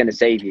 which is going to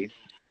save you.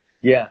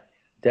 Yeah.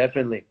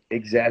 Definitely.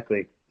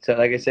 Exactly. So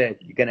like I said,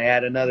 you're gonna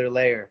add another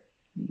layer.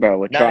 Bro,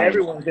 we're Not trying.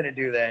 everyone's gonna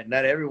do that.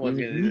 Not everyone's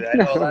gonna do that. I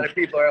know a lot No. of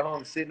people are at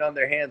home sitting on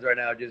their hands right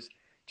now,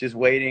 just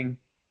waiting,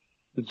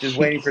 just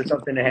waiting for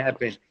something to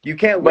happen. You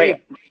can't Wait,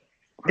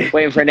 wait.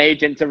 waiting for an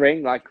agent to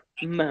ring, like,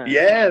 man.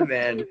 Yeah,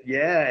 man.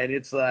 Yeah, and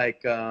it's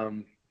like,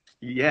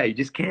 yeah,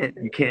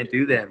 you can't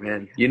do that,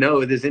 man. You know,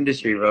 with this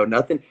industry, bro,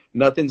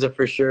 nothing's a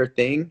for sure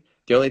thing.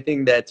 The only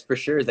thing that's for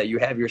sure is that you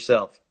have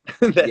yourself.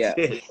 That's Yeah.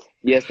 it.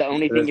 Yeah, it's the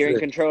only thing That's you're in it.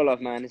 control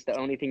of, man. It's the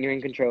only thing you're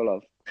in control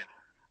of.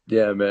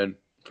 Yeah, man,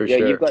 for Yeah,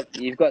 sure.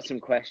 you've got some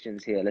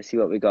questions here. Let's see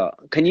what we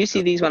got. Can you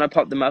see these when I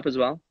pop them up as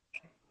well?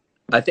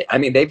 I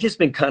mean, they've just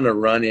been kind of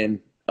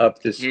running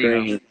up the Here you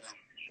go. screen.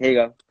 Here you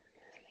go.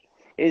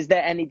 Is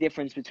there any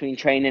difference between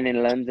training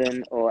in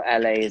London or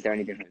LA? Is there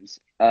any difference?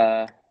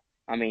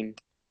 I mean,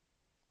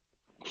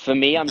 for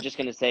me, I'm just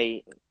gonna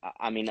say,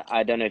 I mean,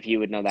 I don't know if you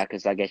would know that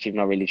because I guess you've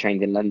not really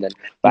trained in London.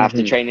 But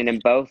after Hmm. training in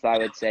both, I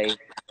would say,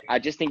 I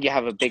just think you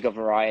have a bigger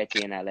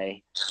variety in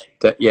LA.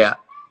 Yeah,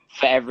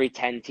 For every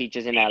 10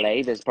 teachers in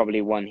LA, there's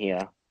probably one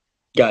here.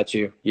 got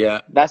you.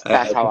 Yeah, That's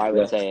I how can I see would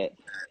that. say it.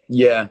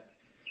 Yeah,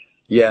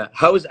 yeah.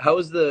 How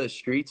is the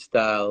street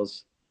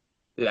styles?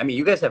 I mean,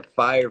 you guys have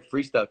fire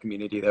freestyle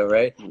community though,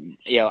 right?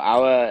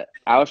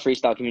 Our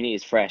freestyle community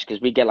is fresh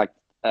because we get like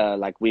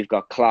we've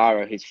got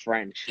Clara who's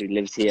French who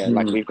lives here.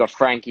 Like Mhm. we've got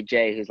Frankie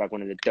J who's like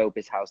one of the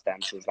dopest house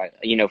dancers. Like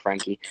you know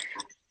Frankie,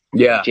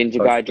 Yeah. Ginger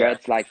Oh, Guy yeah.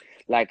 Dreads.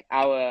 Like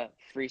our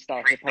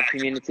freestyle hip hop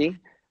community.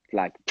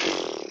 Like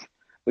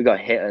we got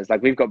hitters.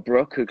 Like we've got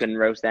Brooke who can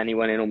roast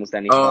anyone in almost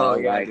any Oh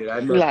style. yeah, Like dude.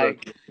 I met Brooke.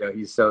 like Yo,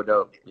 he's so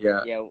dope.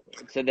 Yeah. yeah.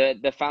 So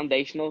the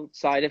foundational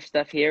side of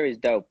stuff here is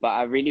dope, but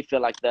I really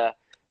feel like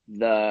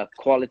the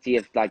quality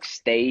of like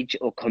stage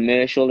or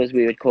commercial as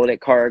we would call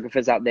it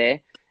choreographers out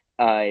there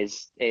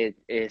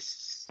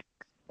is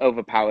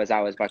overpowers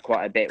ours by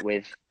quite a bit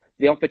with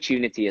the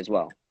opportunity as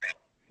well.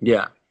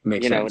 Yeah.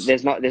 Makes You know, sense.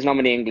 there's not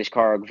many English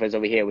choreographers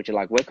over here which are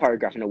like we're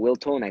choreographing a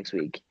world tour next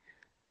week.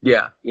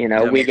 Yeah. You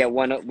know, That makes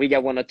we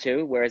get one or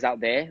two, whereas out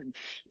there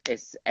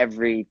it's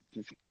every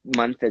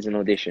month there's an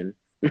audition.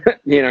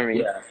 You know what I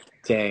mean? Yeah.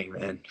 Dang,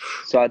 man.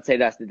 So I'd say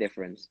that's the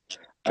difference.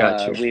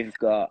 Gotcha. We've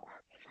got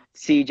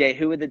CJ.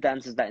 Who were the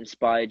dancers that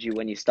inspired you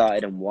when you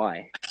started and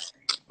why?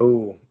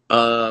 Oh,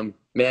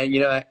 man,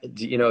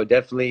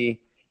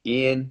 definitely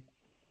Ian.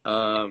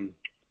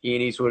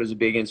 Ian Eastwood is a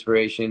big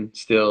inspiration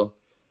still.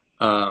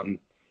 Um,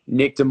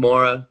 Nick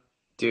Demora,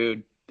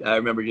 dude. I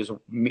remember just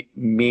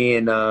me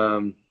and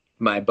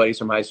my buddies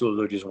from high school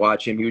would just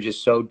watch him. He was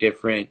just so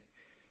different.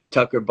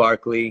 Tucker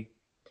Barkley,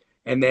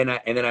 and then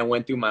I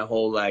went through my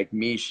whole like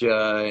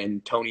Misha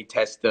and Tony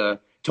Testa.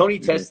 Tony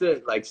Mhm.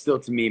 Testa, like still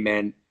to me,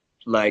 man,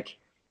 like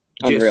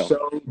just Unreal.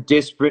 so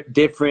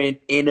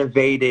different,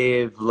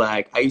 innovative.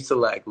 Like I used to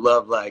like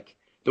love like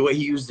the way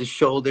he used his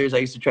shoulders. I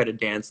used to try to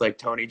dance like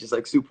Tony, just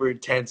like super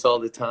intense all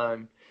the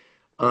time.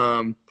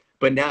 Um,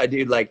 but now,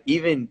 dude, like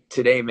even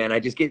today, man, I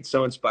just get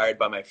so inspired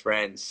by my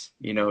friends.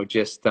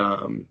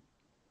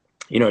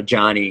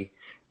 Johnny,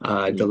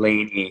 Mhm.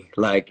 Delaney.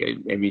 Like,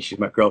 I mean, she's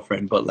my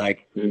girlfriend, but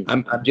like, Mhm.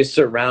 I'm just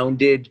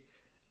surrounded.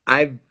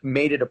 I've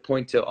made it a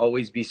point to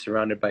always be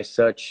surrounded by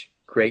such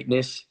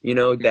greatness,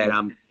 that Mhm.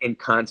 I'm in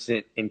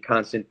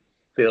constant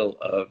fill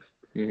of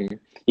Mhm.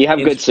 You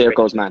have good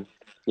circles, inspiration. man.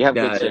 You have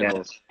good Yeah, yeah.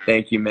 circles.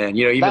 Thank you, man.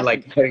 Even That's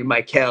like having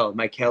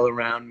Michael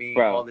around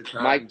me all bro. the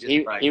Mike, time,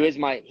 just like, he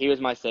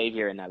was my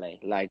savior in LA.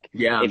 Like,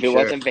 yeah, I'm if it sure.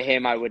 wasn't for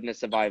him, I wouldn't have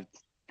survived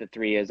the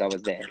 3 years I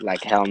was there.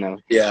 Like, hell no.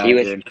 Yeah, He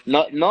was dude.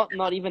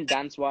 not even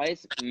dance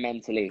wise,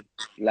 mentally.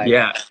 Like,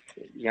 Yeah,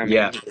 you know what I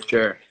yeah, mean? for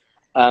sure.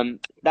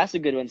 That's a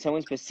good one.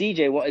 Someone's for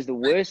CJ. What is the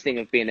worst thing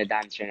of being a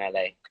dancer in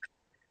LA?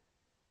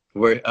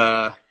 We're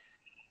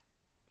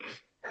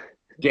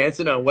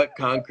dancing on wet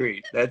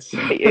concrete. That's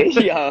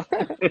Yo,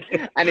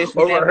 and it's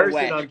or never rehearsing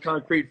wet. on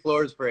concrete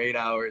floors for 8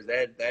 hours.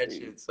 That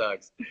shit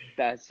sucks.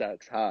 That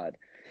sucks hard.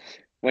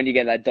 When you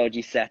get that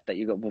dodgy set that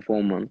you got to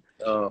perform on.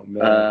 Oh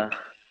man. Uh,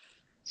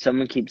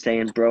 Someone keeps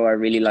saying, "Bro, I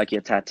really like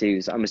your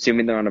tattoos." I'm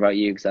assuming they're on about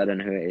you because I don't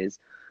know who it is.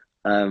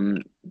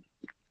 Um,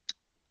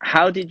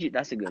 how did you?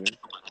 That's a good one.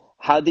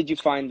 How did you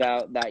find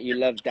out that you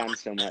love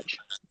dance so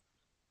much?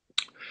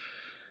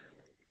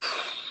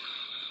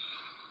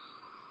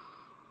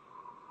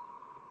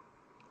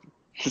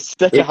 It's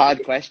such a It,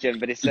 hard question,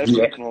 but it's so yeah,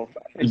 simple.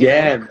 You know?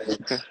 yeah, man.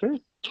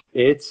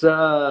 It's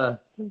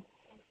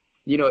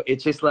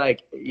it's just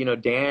like,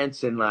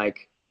 dance and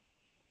like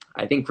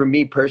I think for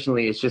me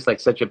personally, it's just like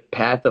such a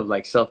path of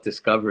like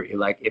self-discovery.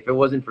 Like if it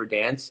wasn't for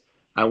dance,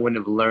 I wouldn't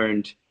have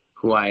learned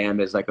who I am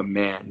as like a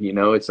man.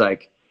 It's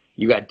like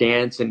you got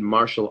dance and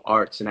martial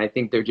arts, and I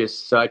think they're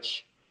just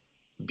such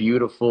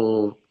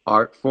beautiful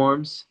art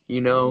forms,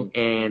 Mhm.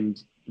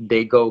 and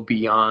they go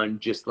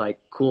beyond just like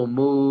cool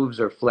moves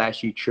or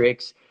flashy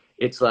tricks.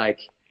 It's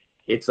like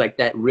it's like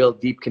that real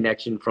deep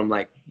connection from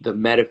like the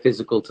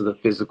metaphysical to the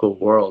physical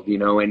world,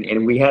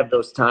 and Mhm. we have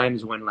those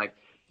times when like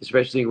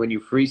especially when you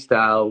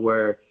freestyle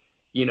where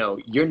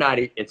you're not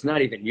it's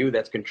not even you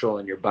that's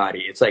controlling your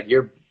body. It's like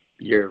you're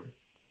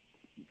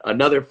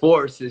another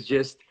force is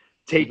just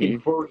taking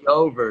Mhm. fully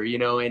over,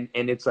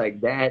 and it's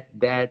like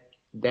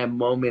that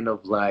moment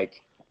of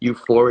like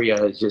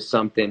euphoria is just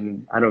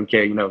something I don't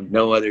care,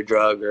 no other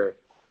drug or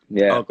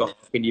Yeah. alcohol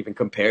can even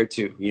compare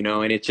to,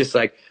 and it's just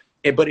like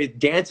but it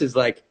dance is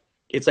like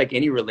it's like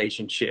any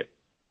relationship.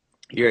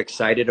 you're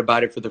excited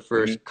about it for the Mhm.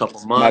 first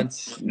couple My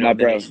months. You my know,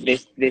 then bro,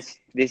 it,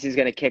 this is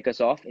gonna kick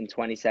us off in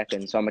 20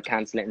 seconds, so I'm gonna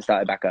cancel it and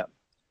start it back up.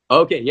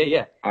 okay,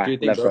 yeah. All Do right, your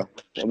thing, love, bro. bro.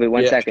 We'll be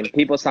one Yeah. second.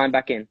 People sign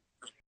back in.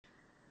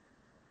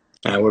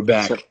 All right, we're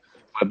So back.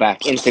 we're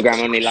back. Instagram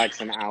only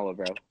likes an hour,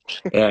 bro.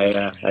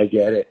 Yeah, I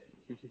get it.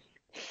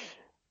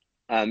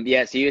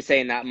 Yeah. So you were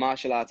saying that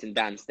martial arts and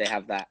dance, they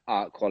have that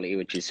art quality,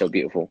 which is so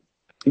beautiful.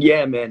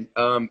 Yeah, man.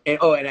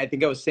 And I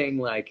think I was saying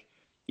like,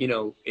 you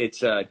know,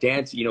 it's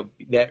dance. You know,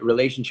 that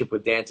relationship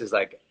with dance is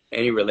like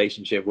any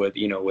relationship with,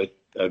 you know, with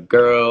a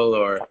girl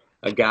or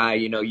a guy.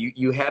 You know,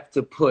 you have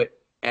to put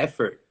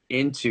effort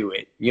into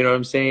it. You know what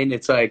I'm saying?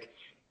 It's like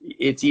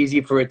it's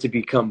easy for it to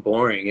become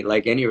boring.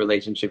 Like any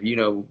relationship, you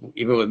know,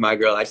 even with my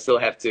girl, I still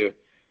have to,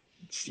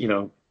 you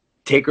know,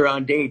 take her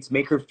on dates,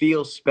 make her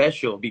feel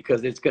special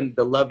because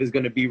the love is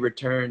gonna be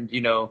returned,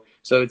 you know.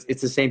 So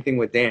it's the same thing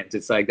with dance.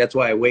 It's like that's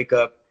why I wake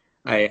up,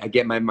 I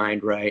get my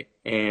mind right,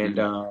 and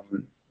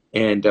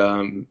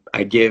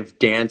I give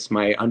dance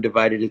my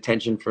undivided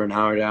attention for an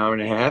hour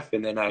and a half,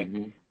 and then I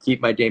Mm-hmm.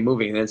 keep my day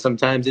moving. And then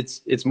sometimes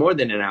it's more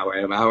than an hour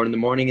in the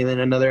morning, and then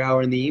another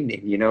hour in the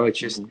evening. You know, it's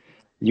just Mm-hmm.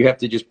 you have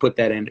to just put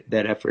that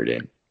effort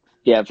in.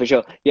 Yeah, for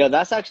sure. Yeah,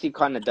 that's actually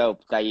kind of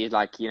dope that you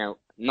like,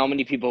 not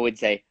many people would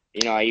say,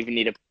 I even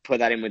need to put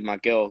that in with my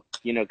girl,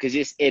 because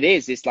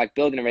it's like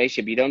building a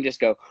relationship. You don't just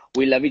go,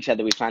 we love each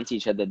other, we fancy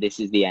each other, this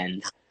is the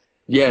end.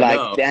 Yeah, Like,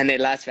 no, and it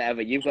lasts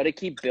forever. You've got to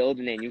keep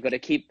building it. You've got to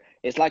keep,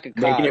 it's like a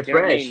making car. it Do you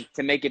know what I mean? fresh.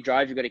 To make it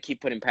drive, you've got to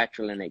keep putting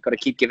petrol in it. You've got to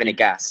keep giving it E-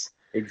 gas.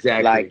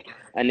 Exactly, Like,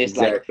 and it's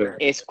like, exactly.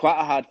 it's quite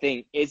a hard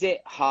thing. Is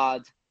it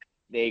hard?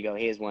 There you go.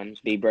 Here's one.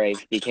 Be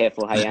brave. Be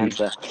careful how you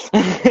answer.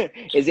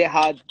 Is it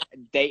hard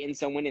dating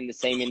someone in the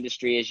same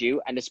industry as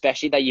you? And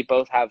especially that you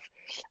both have,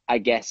 I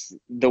guess,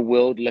 the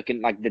world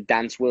looking like the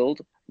dance world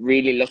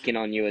really looking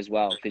on you as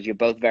well, because you're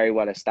both very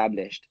well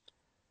established.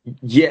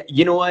 Yeah,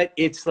 you know what?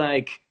 It's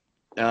like,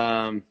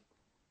 um,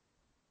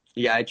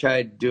 yeah, I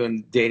tried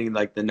dating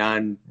like the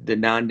non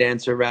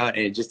dancer route,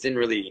 and it just didn't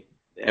really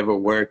ever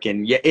work.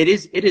 And yeah, it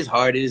is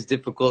hard. It is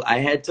difficult. I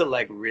had to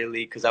like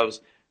really because I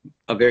was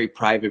a very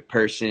private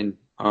person.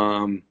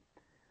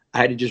 I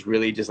had to just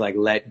really just like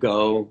let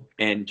go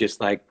and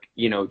just like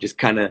just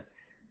kind of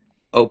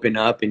open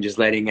up and just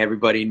letting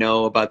everybody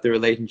know about the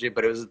relationship.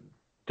 But it was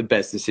the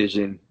best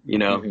decision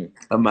Hmm.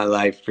 of my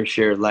life for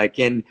sure. Like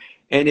and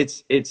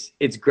it's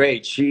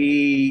great.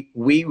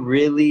 We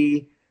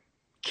really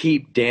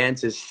keep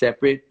dance as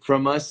separate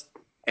from us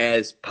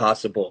as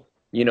possible.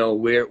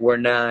 We're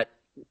not,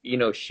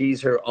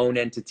 she's her own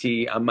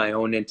entity, I'm my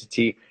own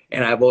entity,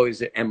 and I've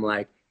always am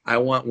like, I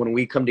want when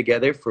we come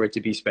together for it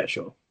to be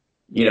special.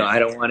 Yeah. I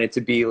don't want it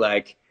to be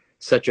like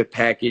such a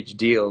package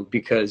deal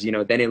because,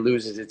 then it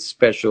loses its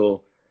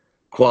special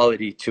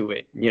quality to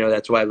it.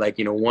 That's why like,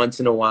 once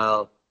in a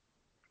while,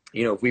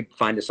 if we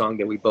find a song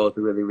that we both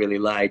really, really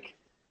like,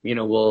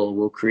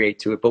 we'll create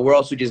to it. But we're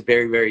also just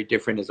very, very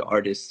different as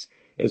artists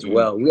as Mm.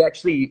 well.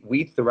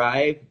 We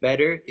thrive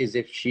better is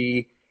if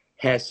she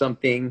has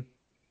something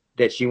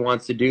that she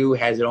wants to do,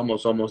 has it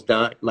almost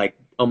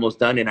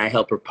done, and I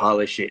help her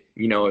polish it.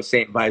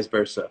 Same vice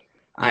versa.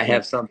 I Hmm.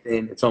 have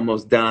something, it's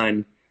almost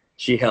done.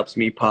 She helps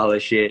me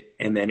polish it,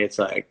 and then it's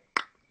like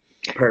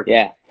perfect.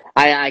 Yeah.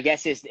 I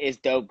guess it's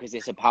dope because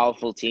it's a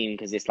powerful team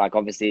because it's like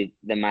obviously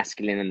the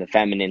masculine and the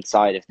feminine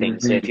side of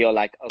things. So if Hmm. you're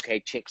like, okay,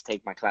 chicks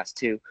take my class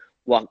too,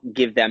 well,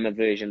 give them a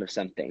version of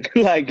something.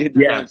 Like, you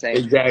know what Yeah, I'm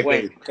saying?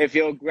 When exactly. if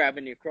you're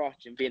grabbing your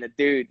crotch and being a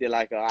dude, they're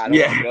like, oh, I don't want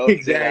Yeah, to go do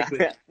exactly.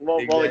 that.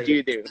 What would Exactly.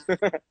 you do?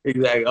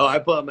 Exactly. Oh, I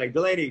pull up, I'm like,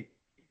 Delaney,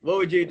 what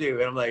would you do?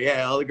 And I'm like,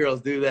 yeah, all the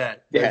girls do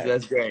that. That's Yeah.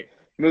 that's great.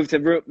 Move to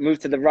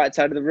the right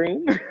side of the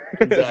room.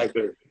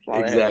 Exactly.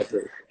 While they're here.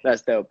 Exactly.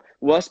 That's dope.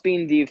 What's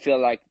been, do you feel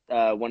like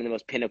one of the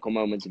most pinnacle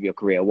moments of your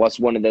career? What's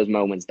one of those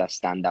moments that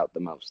stand out the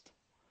most?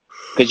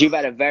 Because you've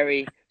had a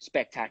very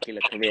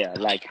spectacular career.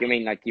 Like, you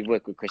mean, like you've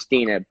worked with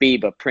Christina,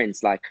 Bieber,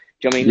 Prince. Like,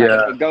 do you know what I mean? Like,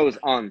 Yeah. it goes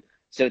on.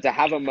 So to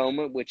have a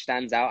moment which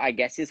stands out, I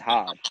guess, is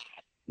hard.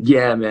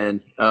 Yeah,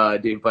 man.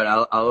 Dude, but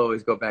I'll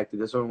always go back to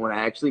this one when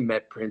I actually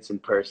met Prince in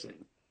person.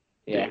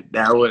 Yeah. Dude,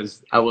 I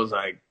was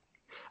like,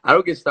 I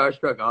don't get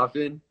starstruck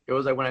often. It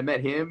was like when I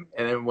met him,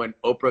 and then when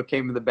Oprah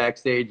came in the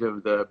backstage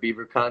of the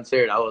Bieber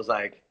concert, I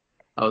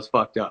was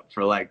fucked up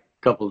for like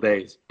a couple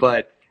days.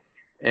 But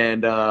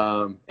and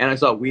I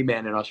saw Wee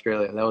Man in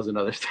Australia. That was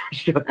another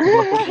starstruck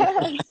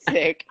moment.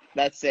 Sick.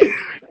 That's sick.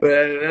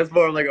 But that's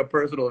more of like a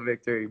personal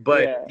victory.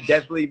 But Yeah.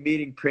 definitely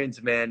meeting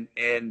Prince, man,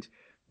 and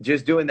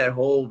just doing that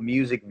whole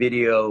music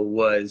video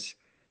was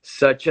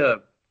such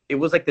a. It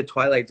was like the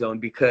Twilight Zone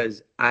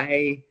because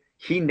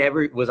he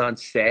never was on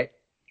set.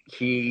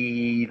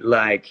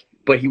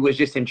 But he was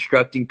just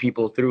instructing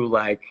people through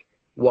like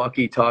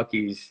walkie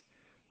talkies.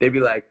 They'd be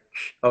like,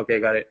 "Okay,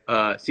 got it.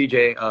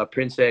 CJ,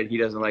 Prince said he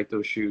doesn't like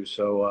those shoes,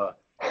 so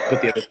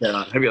put the other pair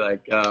on." I'd be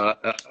like,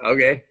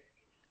 "Okay,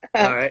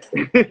 all right,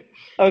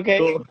 Okay.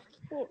 cool."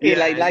 He Yeah,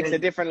 like and likes a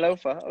then different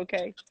loafer.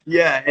 Okay.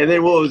 and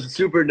then what was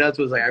super nuts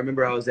was like I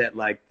remember I was at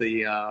like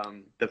the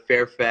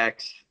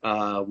Fairfax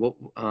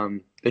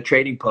the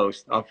trading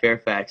post off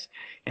Fairfax,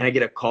 and I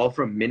get a call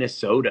from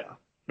Minnesota.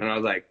 And I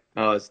was like,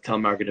 oh, it's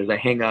telemarketers. I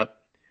hang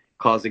up,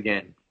 calls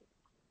again.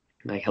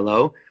 I'm like,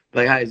 hello?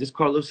 Like, hi, is this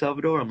Carlos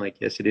Salvador? I'm like,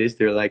 yes, it is.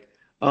 They're like,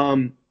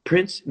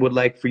 Prince would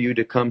like for you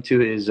to come to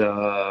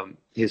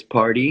his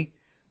party,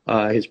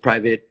 his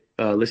private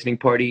listening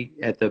party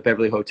at the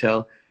Beverly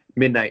Hotel,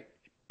 midnight.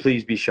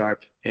 Please be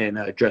sharp and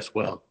dress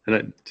well. And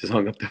I just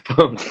hung up the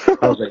phone.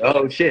 I was like,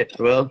 oh shit.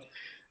 Well,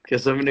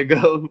 guess I'm gonna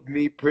go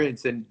meet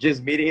Prince. And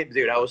just meeting him,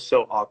 dude, I was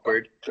so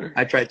awkward.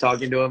 I tried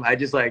talking to him. I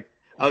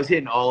was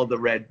hitting all the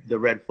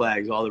red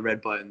flags, all the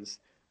red buttons.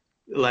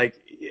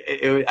 Like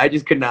I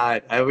just could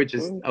not. I was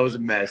a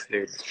mess,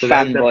 dude. So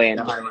that was definitely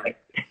the Fanboying. highlight.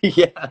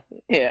 Yeah.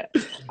 Yeah.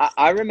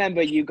 I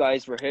remember you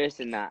guys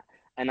rehearsing that,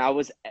 and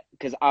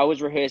because I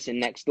was rehearsing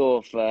next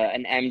door for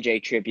an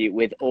MJ tribute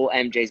with all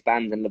MJ's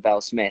bands and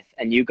Lavelle Smith,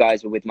 and you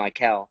guys were with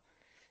Michael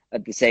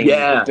at the same in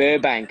Yeah.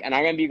 Burbank. And I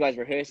remember you guys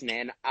rehearsing it,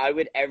 and I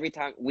would, every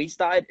time we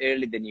started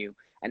earlier than you,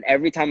 and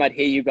every time I'd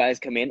hear you guys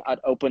come in, I'd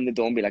open the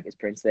door and be like, "Is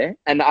Prince there?"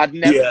 And I'd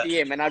never Yeah. see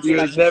him, and I'd He be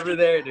like, was never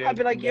there, dude. "Yo,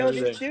 Never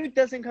this there. dude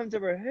doesn't come to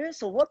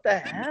rehearsal. What the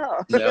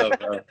hell?" No,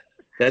 bro.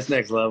 That's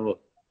next level.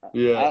 I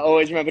Yeah.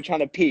 always remember trying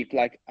to peep,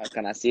 like,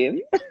 "Can I see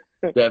him?"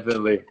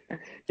 Definitely.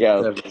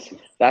 Yo, Definitely.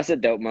 that's a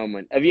dope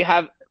moment.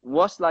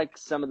 What's like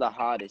some of the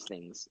hardest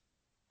things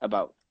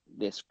about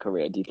this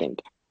career, do you think?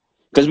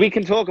 Because we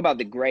can talk about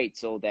the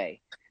greats all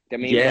day. I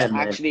mean, Yeah, but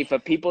man. actually for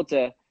people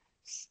to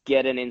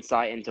get an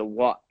insight into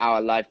what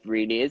our life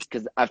really is,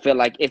 because I feel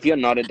like if you're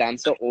not a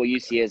dancer, all you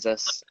see is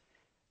us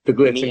The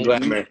glitz and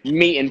glamour.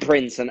 meeting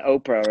Prince and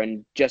Oprah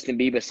and Justin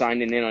Bieber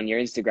signing in on your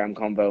Instagram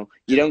convo.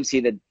 You don't see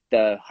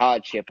the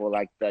hardship or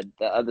like the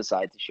other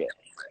side to shit.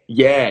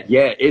 Yeah,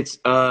 yeah. It's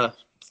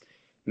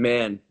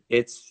man,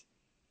 it's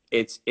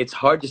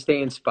hard to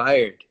stay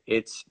inspired.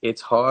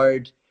 It's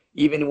hard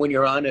even when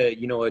you're on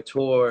a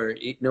tour,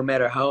 no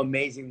matter how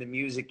amazing the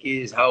music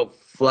is, how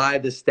fly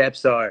the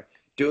steps are,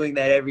 doing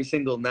that every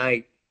single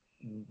night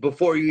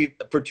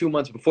for 2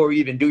 months before you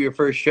even do your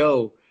first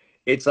show,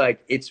 it's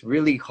like it's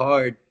really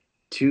hard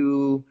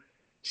to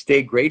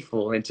stay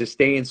grateful and to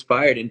stay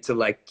inspired and to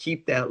like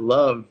keep that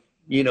love,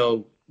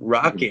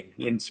 rocking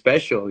and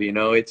special.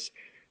 It's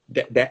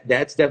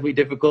that's definitely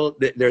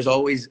difficult. There's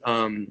always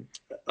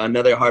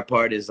another hard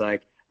part is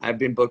like I've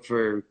been booked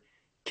for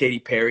Katy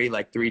Perry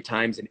like 3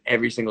 times, and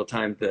every single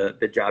time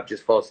the job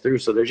just falls through.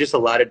 So there's just a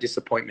lot of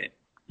disappointment,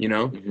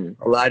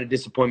 a lot of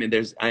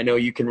disappointment. I know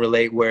you can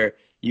relate where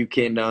you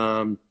can.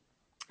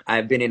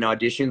 I've been in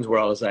auditions where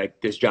I was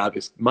like, this job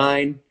is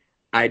mine.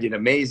 I did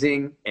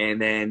amazing,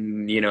 and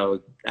then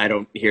I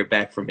don't hear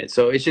back from it.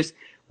 So it's just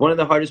one of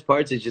the hardest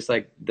parts is just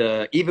like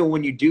even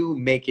when you do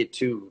make it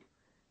to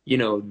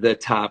the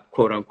top,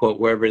 quote unquote,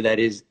 wherever that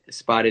is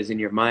spot is in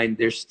your mind,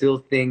 there's still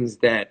things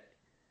that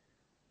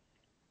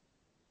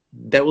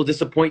will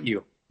disappoint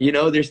you.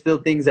 There's still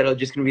things that are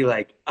just gonna be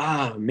like,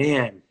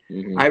 man,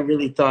 I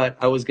really thought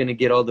I was gonna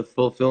get all the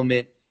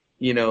fulfillment,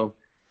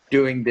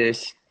 doing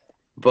this,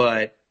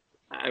 but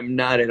I'm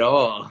not at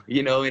all,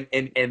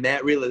 and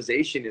that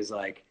realization is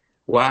like,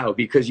 wow,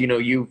 because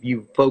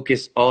you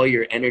focus all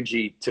your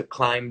energy to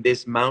climb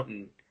this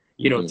mountain,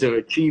 to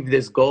achieve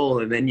this goal,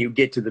 and then you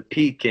get to the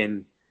peak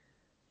and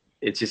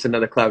it's just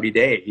another cloudy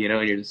day,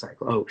 and you're just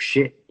like, oh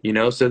shit,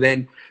 so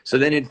then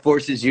it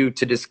forces you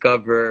to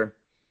discover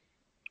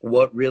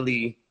what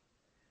really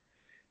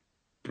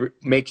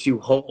makes you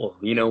whole,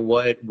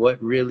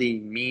 what really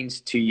means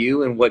to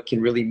you and what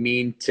can really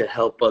mean to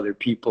help other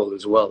people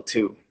as well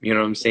too. You know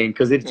what I'm saying?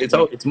 Because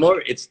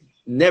it's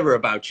never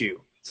about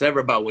you. It's never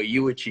about what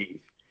you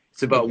achieve.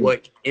 It's about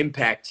what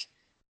impact.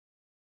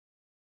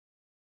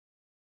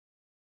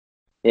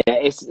 Yeah,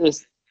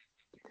 it's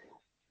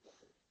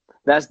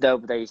that's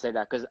dope that you say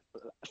that, because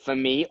for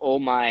me, all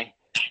my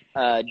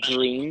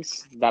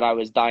dreams that I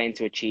was dying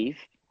to achieve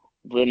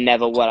were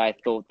never what I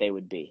thought they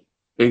would be.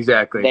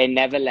 Exactly. They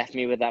never left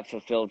me with that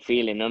fulfilled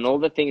feeling, and all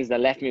the things that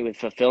left me with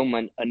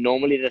fulfillment are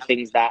normally the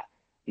things that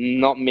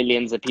not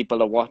millions of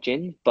people are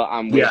watching, but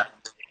I'm with. Yeah.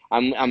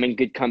 I'm in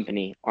good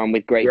company, or I'm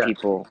with great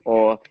people,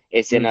 or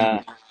it's in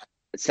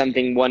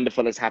something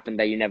wonderful has happened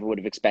that you never would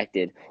have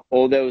expected.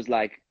 All those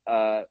like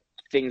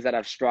things that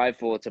I've strived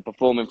for to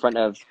perform in front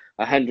of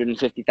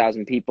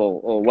 150,000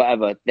 people or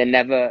whatever, they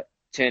never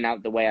turn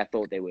out the way I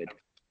thought they would.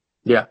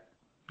 Yeah,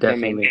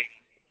 definitely. I mean?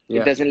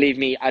 Yeah. It doesn't leave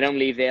me. I don't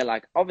leave there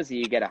like, obviously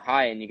you get a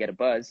high and you get a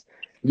buzz.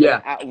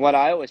 Yeah. What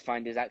I always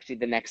find is actually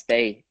the next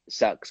day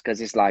sucks,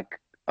 because it's like,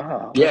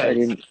 oh Yeah.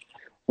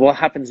 what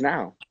happens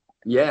now?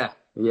 Yeah,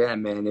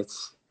 man.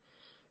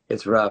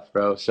 It's rough,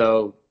 bro.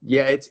 So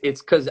yeah, it's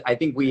because I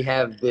think we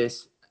have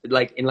this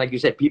like you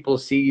said, people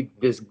see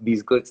the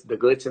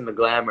glitz and the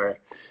glamour,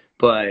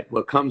 but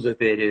what comes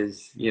with it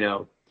is,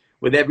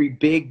 with every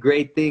big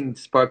great thing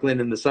sparkling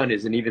in the sun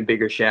is an even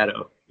bigger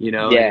shadow,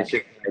 Yeah. And it's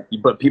just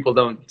but people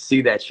don't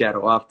see that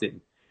shadow often.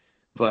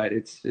 But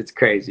it's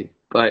crazy.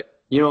 But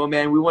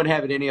man, we wouldn't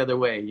have it any other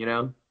way,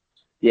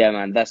 Yeah,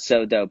 man, that's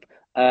so dope.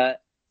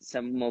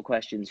 Some more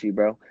questions for you,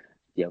 bro.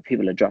 Yo,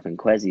 people are dropping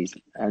quizzes.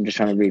 I'm just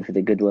trying to read for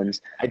the good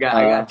ones. I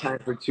got time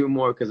for 2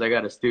 more because I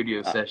got a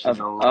studio session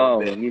in a little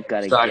bit. You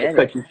gotta So I get can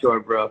cut it. you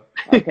short, bro.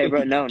 Okay,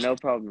 bro. No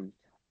problem.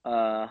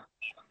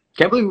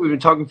 Can't believe we've been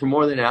talking for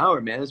more than an hour,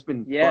 man. It's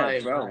been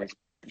flying bro, by. it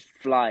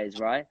flies,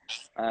 right?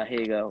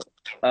 Here you go.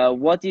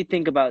 What do you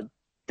think about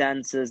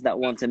dancers that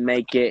want to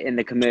make it in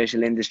the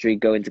commercial industry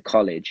go into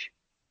college?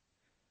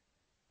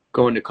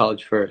 Going to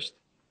college first.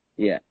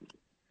 Yeah.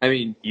 I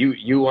mean,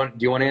 you want?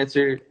 Do you want to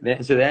answer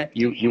that?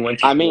 You went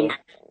to I school.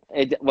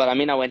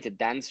 mean, I went to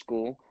dance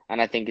school, and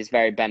I think it's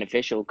very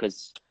beneficial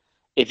because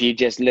if you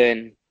just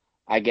learn,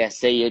 I guess,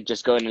 say you're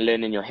just going and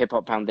learning your hip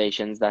hop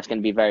foundations, that's going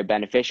to be very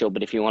beneficial.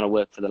 But if you want to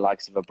work for the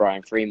likes of a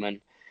Brian Freeman,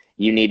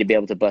 you need to be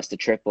able to bust a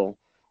triple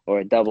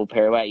or a double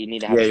pirouette. You need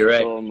to have Yeah, some you're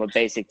right. sort of a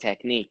basic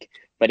technique.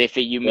 But if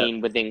you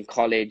mean within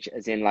college,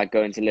 as in like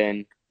going to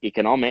learn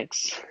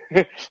economics,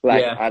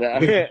 like Yeah. I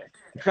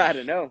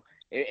don't know.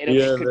 Yeah,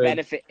 It could man.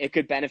 benefit. It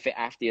could benefit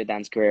after your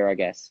dance career, I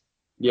guess.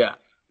 Yeah,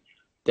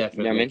 You know what I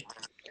definitely. mean?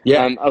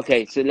 Yeah.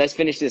 Okay, so let's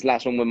finish this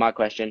last one with my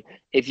question.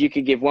 If you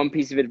could give one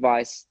piece of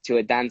advice to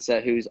a dancer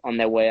who's on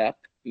their way up,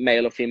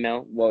 male or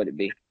female, what would it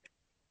be?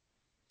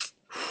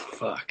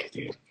 Fuck,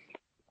 dude.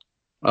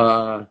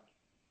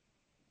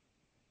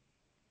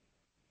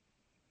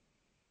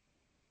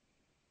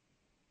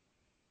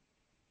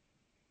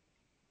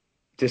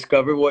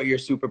 Discover what your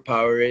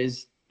superpower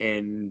is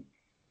and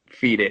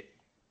feed it.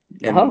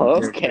 And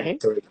Okay.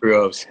 so it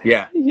grows.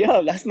 Yeah.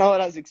 Yo, that's not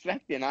what I was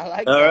expecting. I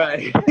like All that.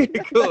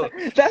 right. Cool.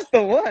 That's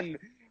the one.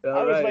 All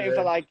I was right, waiting for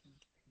man. like,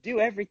 do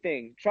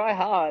everything, try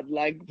hard,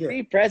 like Yeah.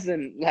 be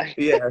present, like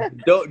Yeah.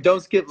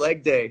 Don't skip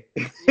leg day.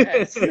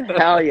 Yes,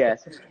 hell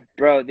yes,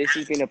 bro. This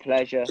has been a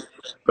pleasure.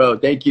 Bro,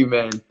 thank you,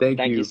 man. Thank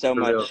Thank you you. so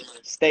For much. real.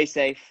 Stay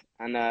safe,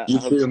 and I You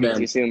hope to too, speak to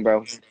man. you soon,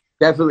 bro.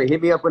 Definitely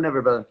hit me up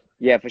whenever, brother.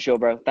 Yeah, for sure,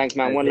 bro. Thanks,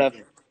 man. All right, One take love.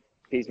 care.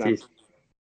 Peace, man. Peace.